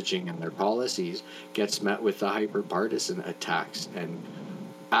messaging and their policies gets met with the hyper-partisan attacks. And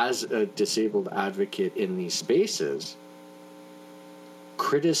as a disabled advocate in these spaces,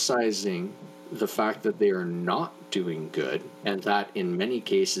 criticizing the fact that they are not doing good, and that in many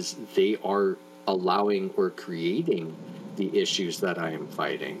cases they are allowing or creating the issues that I am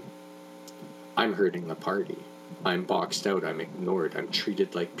fighting, I'm hurting the party. I'm boxed out, I'm ignored, I'm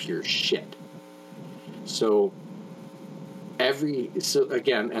treated like pure shit. So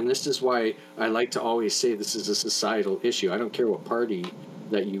again, and this is why I like to always say this is a societal issue. I don't care what party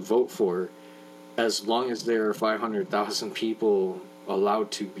that you vote for, as long as there are 500,000 people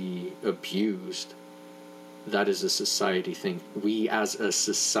allowed to be abused, that is a society thing. We as a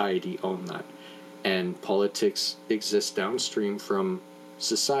society own that. And politics exists downstream from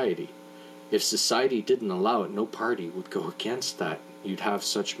society. If society didn't allow it, no party would go against that. You'd have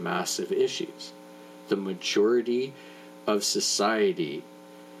such massive issues. The majority of society,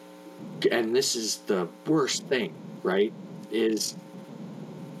 and this is the worst thing, right, is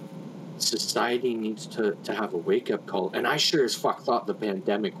society needs to have a wake-up call. And I sure as fuck thought the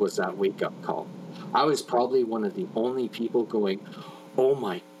pandemic was that wake-up call. I was probably one of the only people going, oh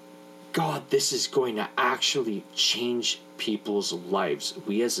my God, this is going to actually change people's lives.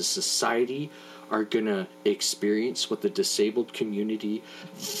 We as a society are going to experience what the disabled community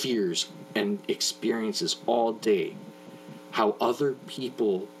fears and experiences all day. How other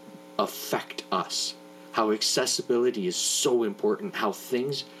people affect us. How accessibility is so important. How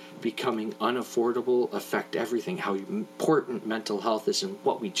things becoming unaffordable affect everything. How important mental health is and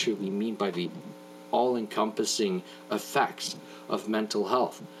what we truly mean by the all-encompassing effects of mental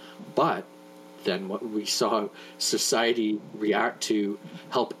health. But then what we saw society react to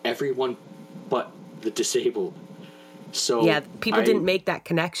help everyone but the disabled. So yeah, people didn't make that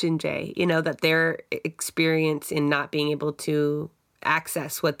connection, Jay, that their experience in not being able to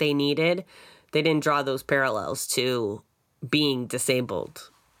access what they needed, they didn't draw those parallels to being disabled,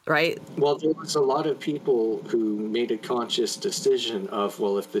 right? Well, there was a lot of people who made a conscious decision of,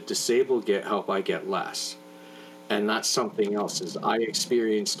 well, if the disabled get help, I get less. And that's something else. Is I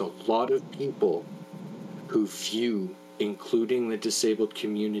experienced a lot of people who view including the disabled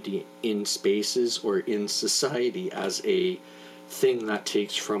community in spaces or in society as a thing that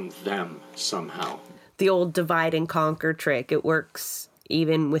takes from them somehow. The old divide and conquer trick. It works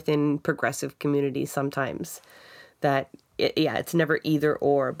even within progressive communities sometimes. It's never either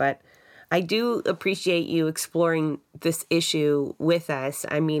or. But I do appreciate you exploring this issue with us.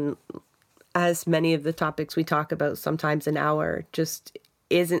 I mean, as many of the topics we talk about, sometimes an hour just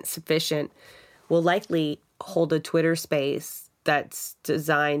isn't sufficient. We'll likely hold a Twitter space that's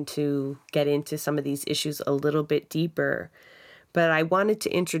designed to get into some of these issues a little bit deeper. But I wanted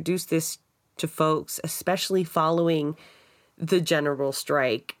to introduce this to folks, especially following the general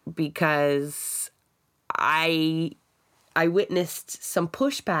strike, because I witnessed some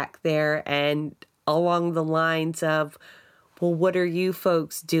pushback there, and along the lines of, well, what are you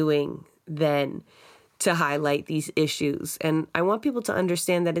folks doing then to highlight these issues? And I want people to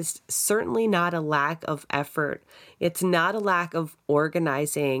understand that it's certainly not a lack of effort. It's not a lack of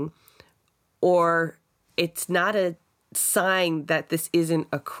organizing, or it's not a sign that this isn't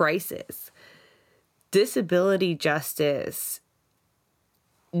a crisis. Disability justice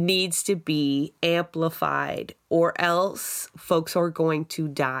needs to be amplified, or else folks are going to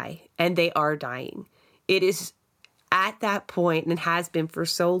die, and they are dying. It is at that point, and has been for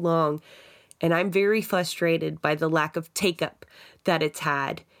so long. And I'm very frustrated by the lack of take-up that it's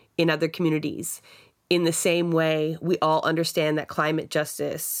had in other communities. In the same way, we all understand that climate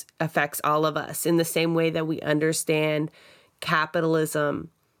justice affects all of us. In the same way that we understand capitalism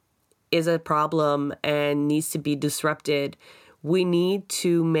is a problem and needs to be disrupted, we need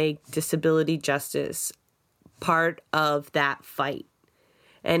to make disability justice part of that fight.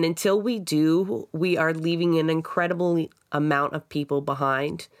 And until we do, we are leaving an incredible amount of people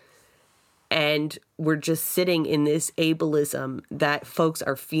behind. And we're just sitting in this ableism that folks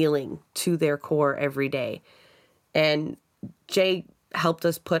are feeling to their core every day. And Jay helped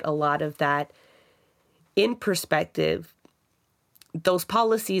us put a lot of that in perspective. Those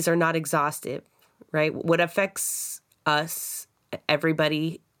policies are not exhaustive, right? What affects us,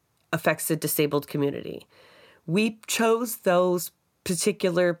 everybody, affects the disabled community. We chose those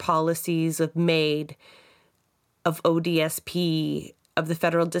particular policies of MAiD, of ODSP, of the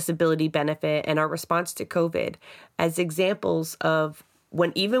federal disability benefit, and our response to COVID as examples of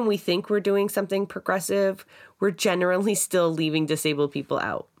when even we think we're doing something progressive, we're generally still leaving disabled people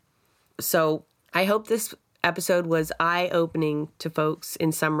out. So I hope this episode was eye-opening to folks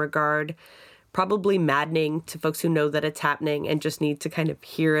in some regard, probably maddening to folks who know that it's happening and just need to kind of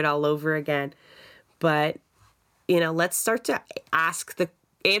hear it all over again. But, let's start to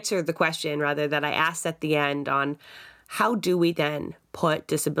answer the question rather that I asked at the end on how do we then put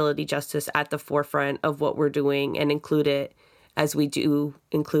disability justice at the forefront of what we're doing and include it as we do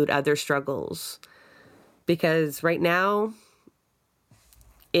include other struggles? Because right now,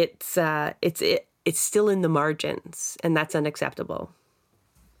 it's still in the margins, and that's unacceptable.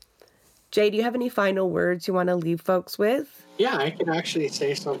 Jay, do you have any final words you want to leave folks with? Yeah, I can actually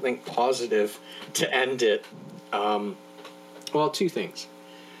say something positive to end it. Two things.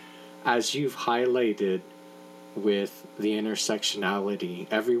 As you've highlighted with the intersectionality,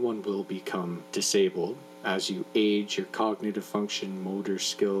 everyone will become disabled. As you age, your cognitive function, motor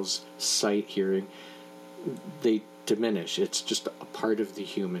skills, sight, hearing, they diminish. It's just a part of the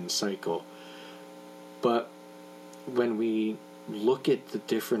human cycle. But when we look at the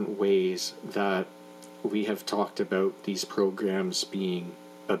different ways that we have talked about these programs being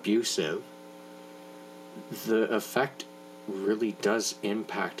abusive, the effect really does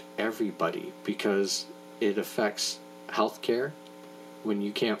impact everybody because it affects healthcare. When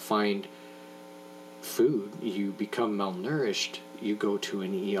you can't find food, you become malnourished, you go to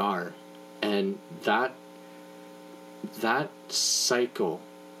an ER. And that cycle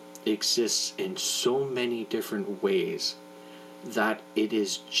exists in so many different ways that it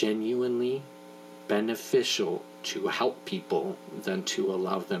is genuinely beneficial to help people than to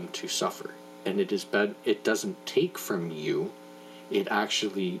allow them to suffer. And it doesn't take from you, it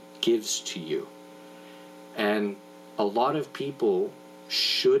actually gives to you. And a lot of people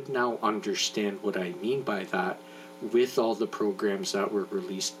should now understand what I mean by that with all the programs that were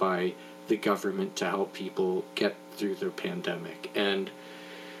released by the government to help people get through the pandemic. And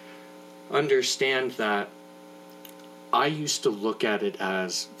understand that I used to look at it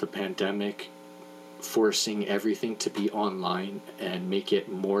as the pandemic forcing everything to be online and make it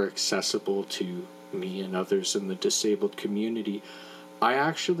more accessible to me and others in the disabled community. I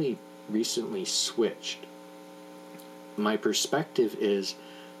actually recently switched. My perspective is,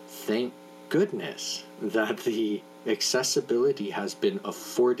 thank goodness that the accessibility has been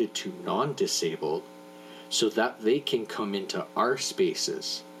afforded to non-disabled so that they can come into our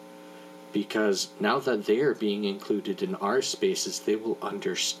spaces. Because now that they are being included in our spaces, they will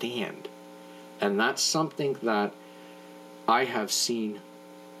understand. And that's something that I have seen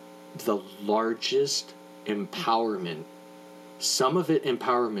the largest empowerment. Some of it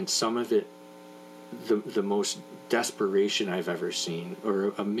empowerment, some of it the most desperation I've ever seen,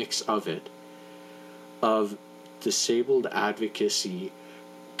 or a mix of it, of disabled advocacy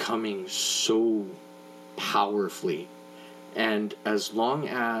coming so powerfully. And as long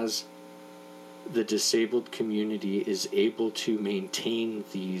as the disabled community is able to maintain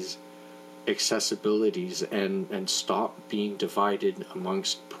these accessibilities and stop being divided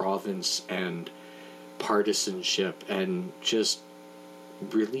amongst province and partisanship and just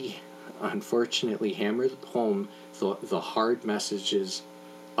really, unfortunately, hammer home the hard messages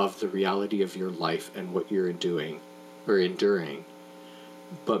of the reality of your life and what you're doing or enduring,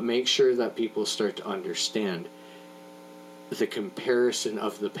 but make sure that people start to understand the comparison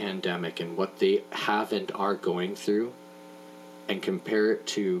of the pandemic and what they have and are going through, and compare it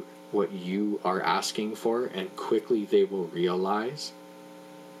to what you are asking for, and quickly they will realize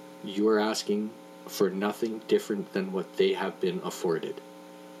you are asking for nothing different than what they have been afforded.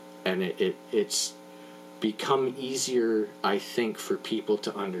 And it's become easier, I think, for people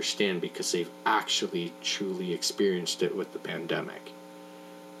to understand because they've actually truly experienced it with the pandemic.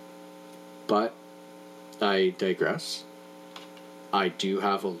 But I digress. I do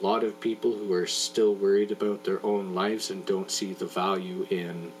have a lot of people who are still worried about their own lives and don't see the value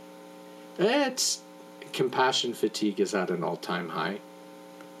in compassion fatigue is at an all-time high,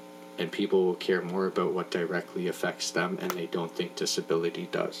 and people will care more about what directly affects them, and they don't think disability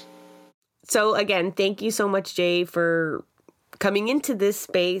does. So again, thank you so much, Jay, for coming into this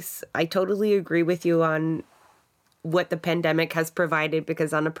space, I totally agree with you on what the pandemic has provided,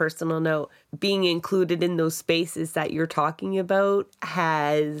 because on a personal note, being included in those spaces that you're talking about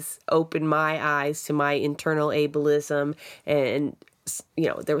has opened my eyes to my internal ableism. And,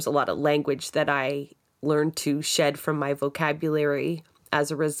 there was a lot of language that I learned to shed from my vocabulary as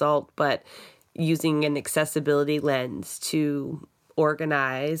a result, but using an accessibility lens to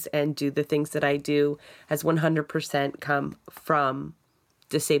organize and do the things that I do has 100% come from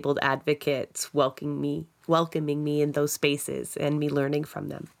disabled advocates welcoming me in those spaces and me learning from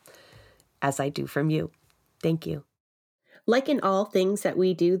them, as I do from you. Thank you. Like in all things that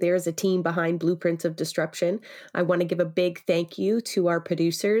we do, there is a team behind Blueprints of Disruption. I want to give a big thank you to our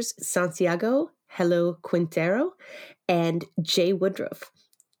producers, Santiago Hello Quintero and Jay Woodruff.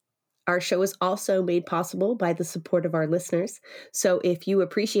 Our show is also made possible by the support of our listeners. So if you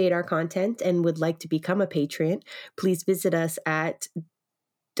appreciate our content and would like to become a patron, please visit us at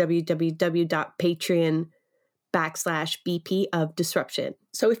www.patreon.com/BP of Disruption.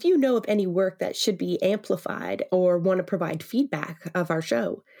 So if you know of any work that should be amplified or want to provide feedback of our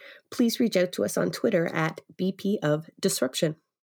show, please reach out to us on Twitter at BP of Disruption.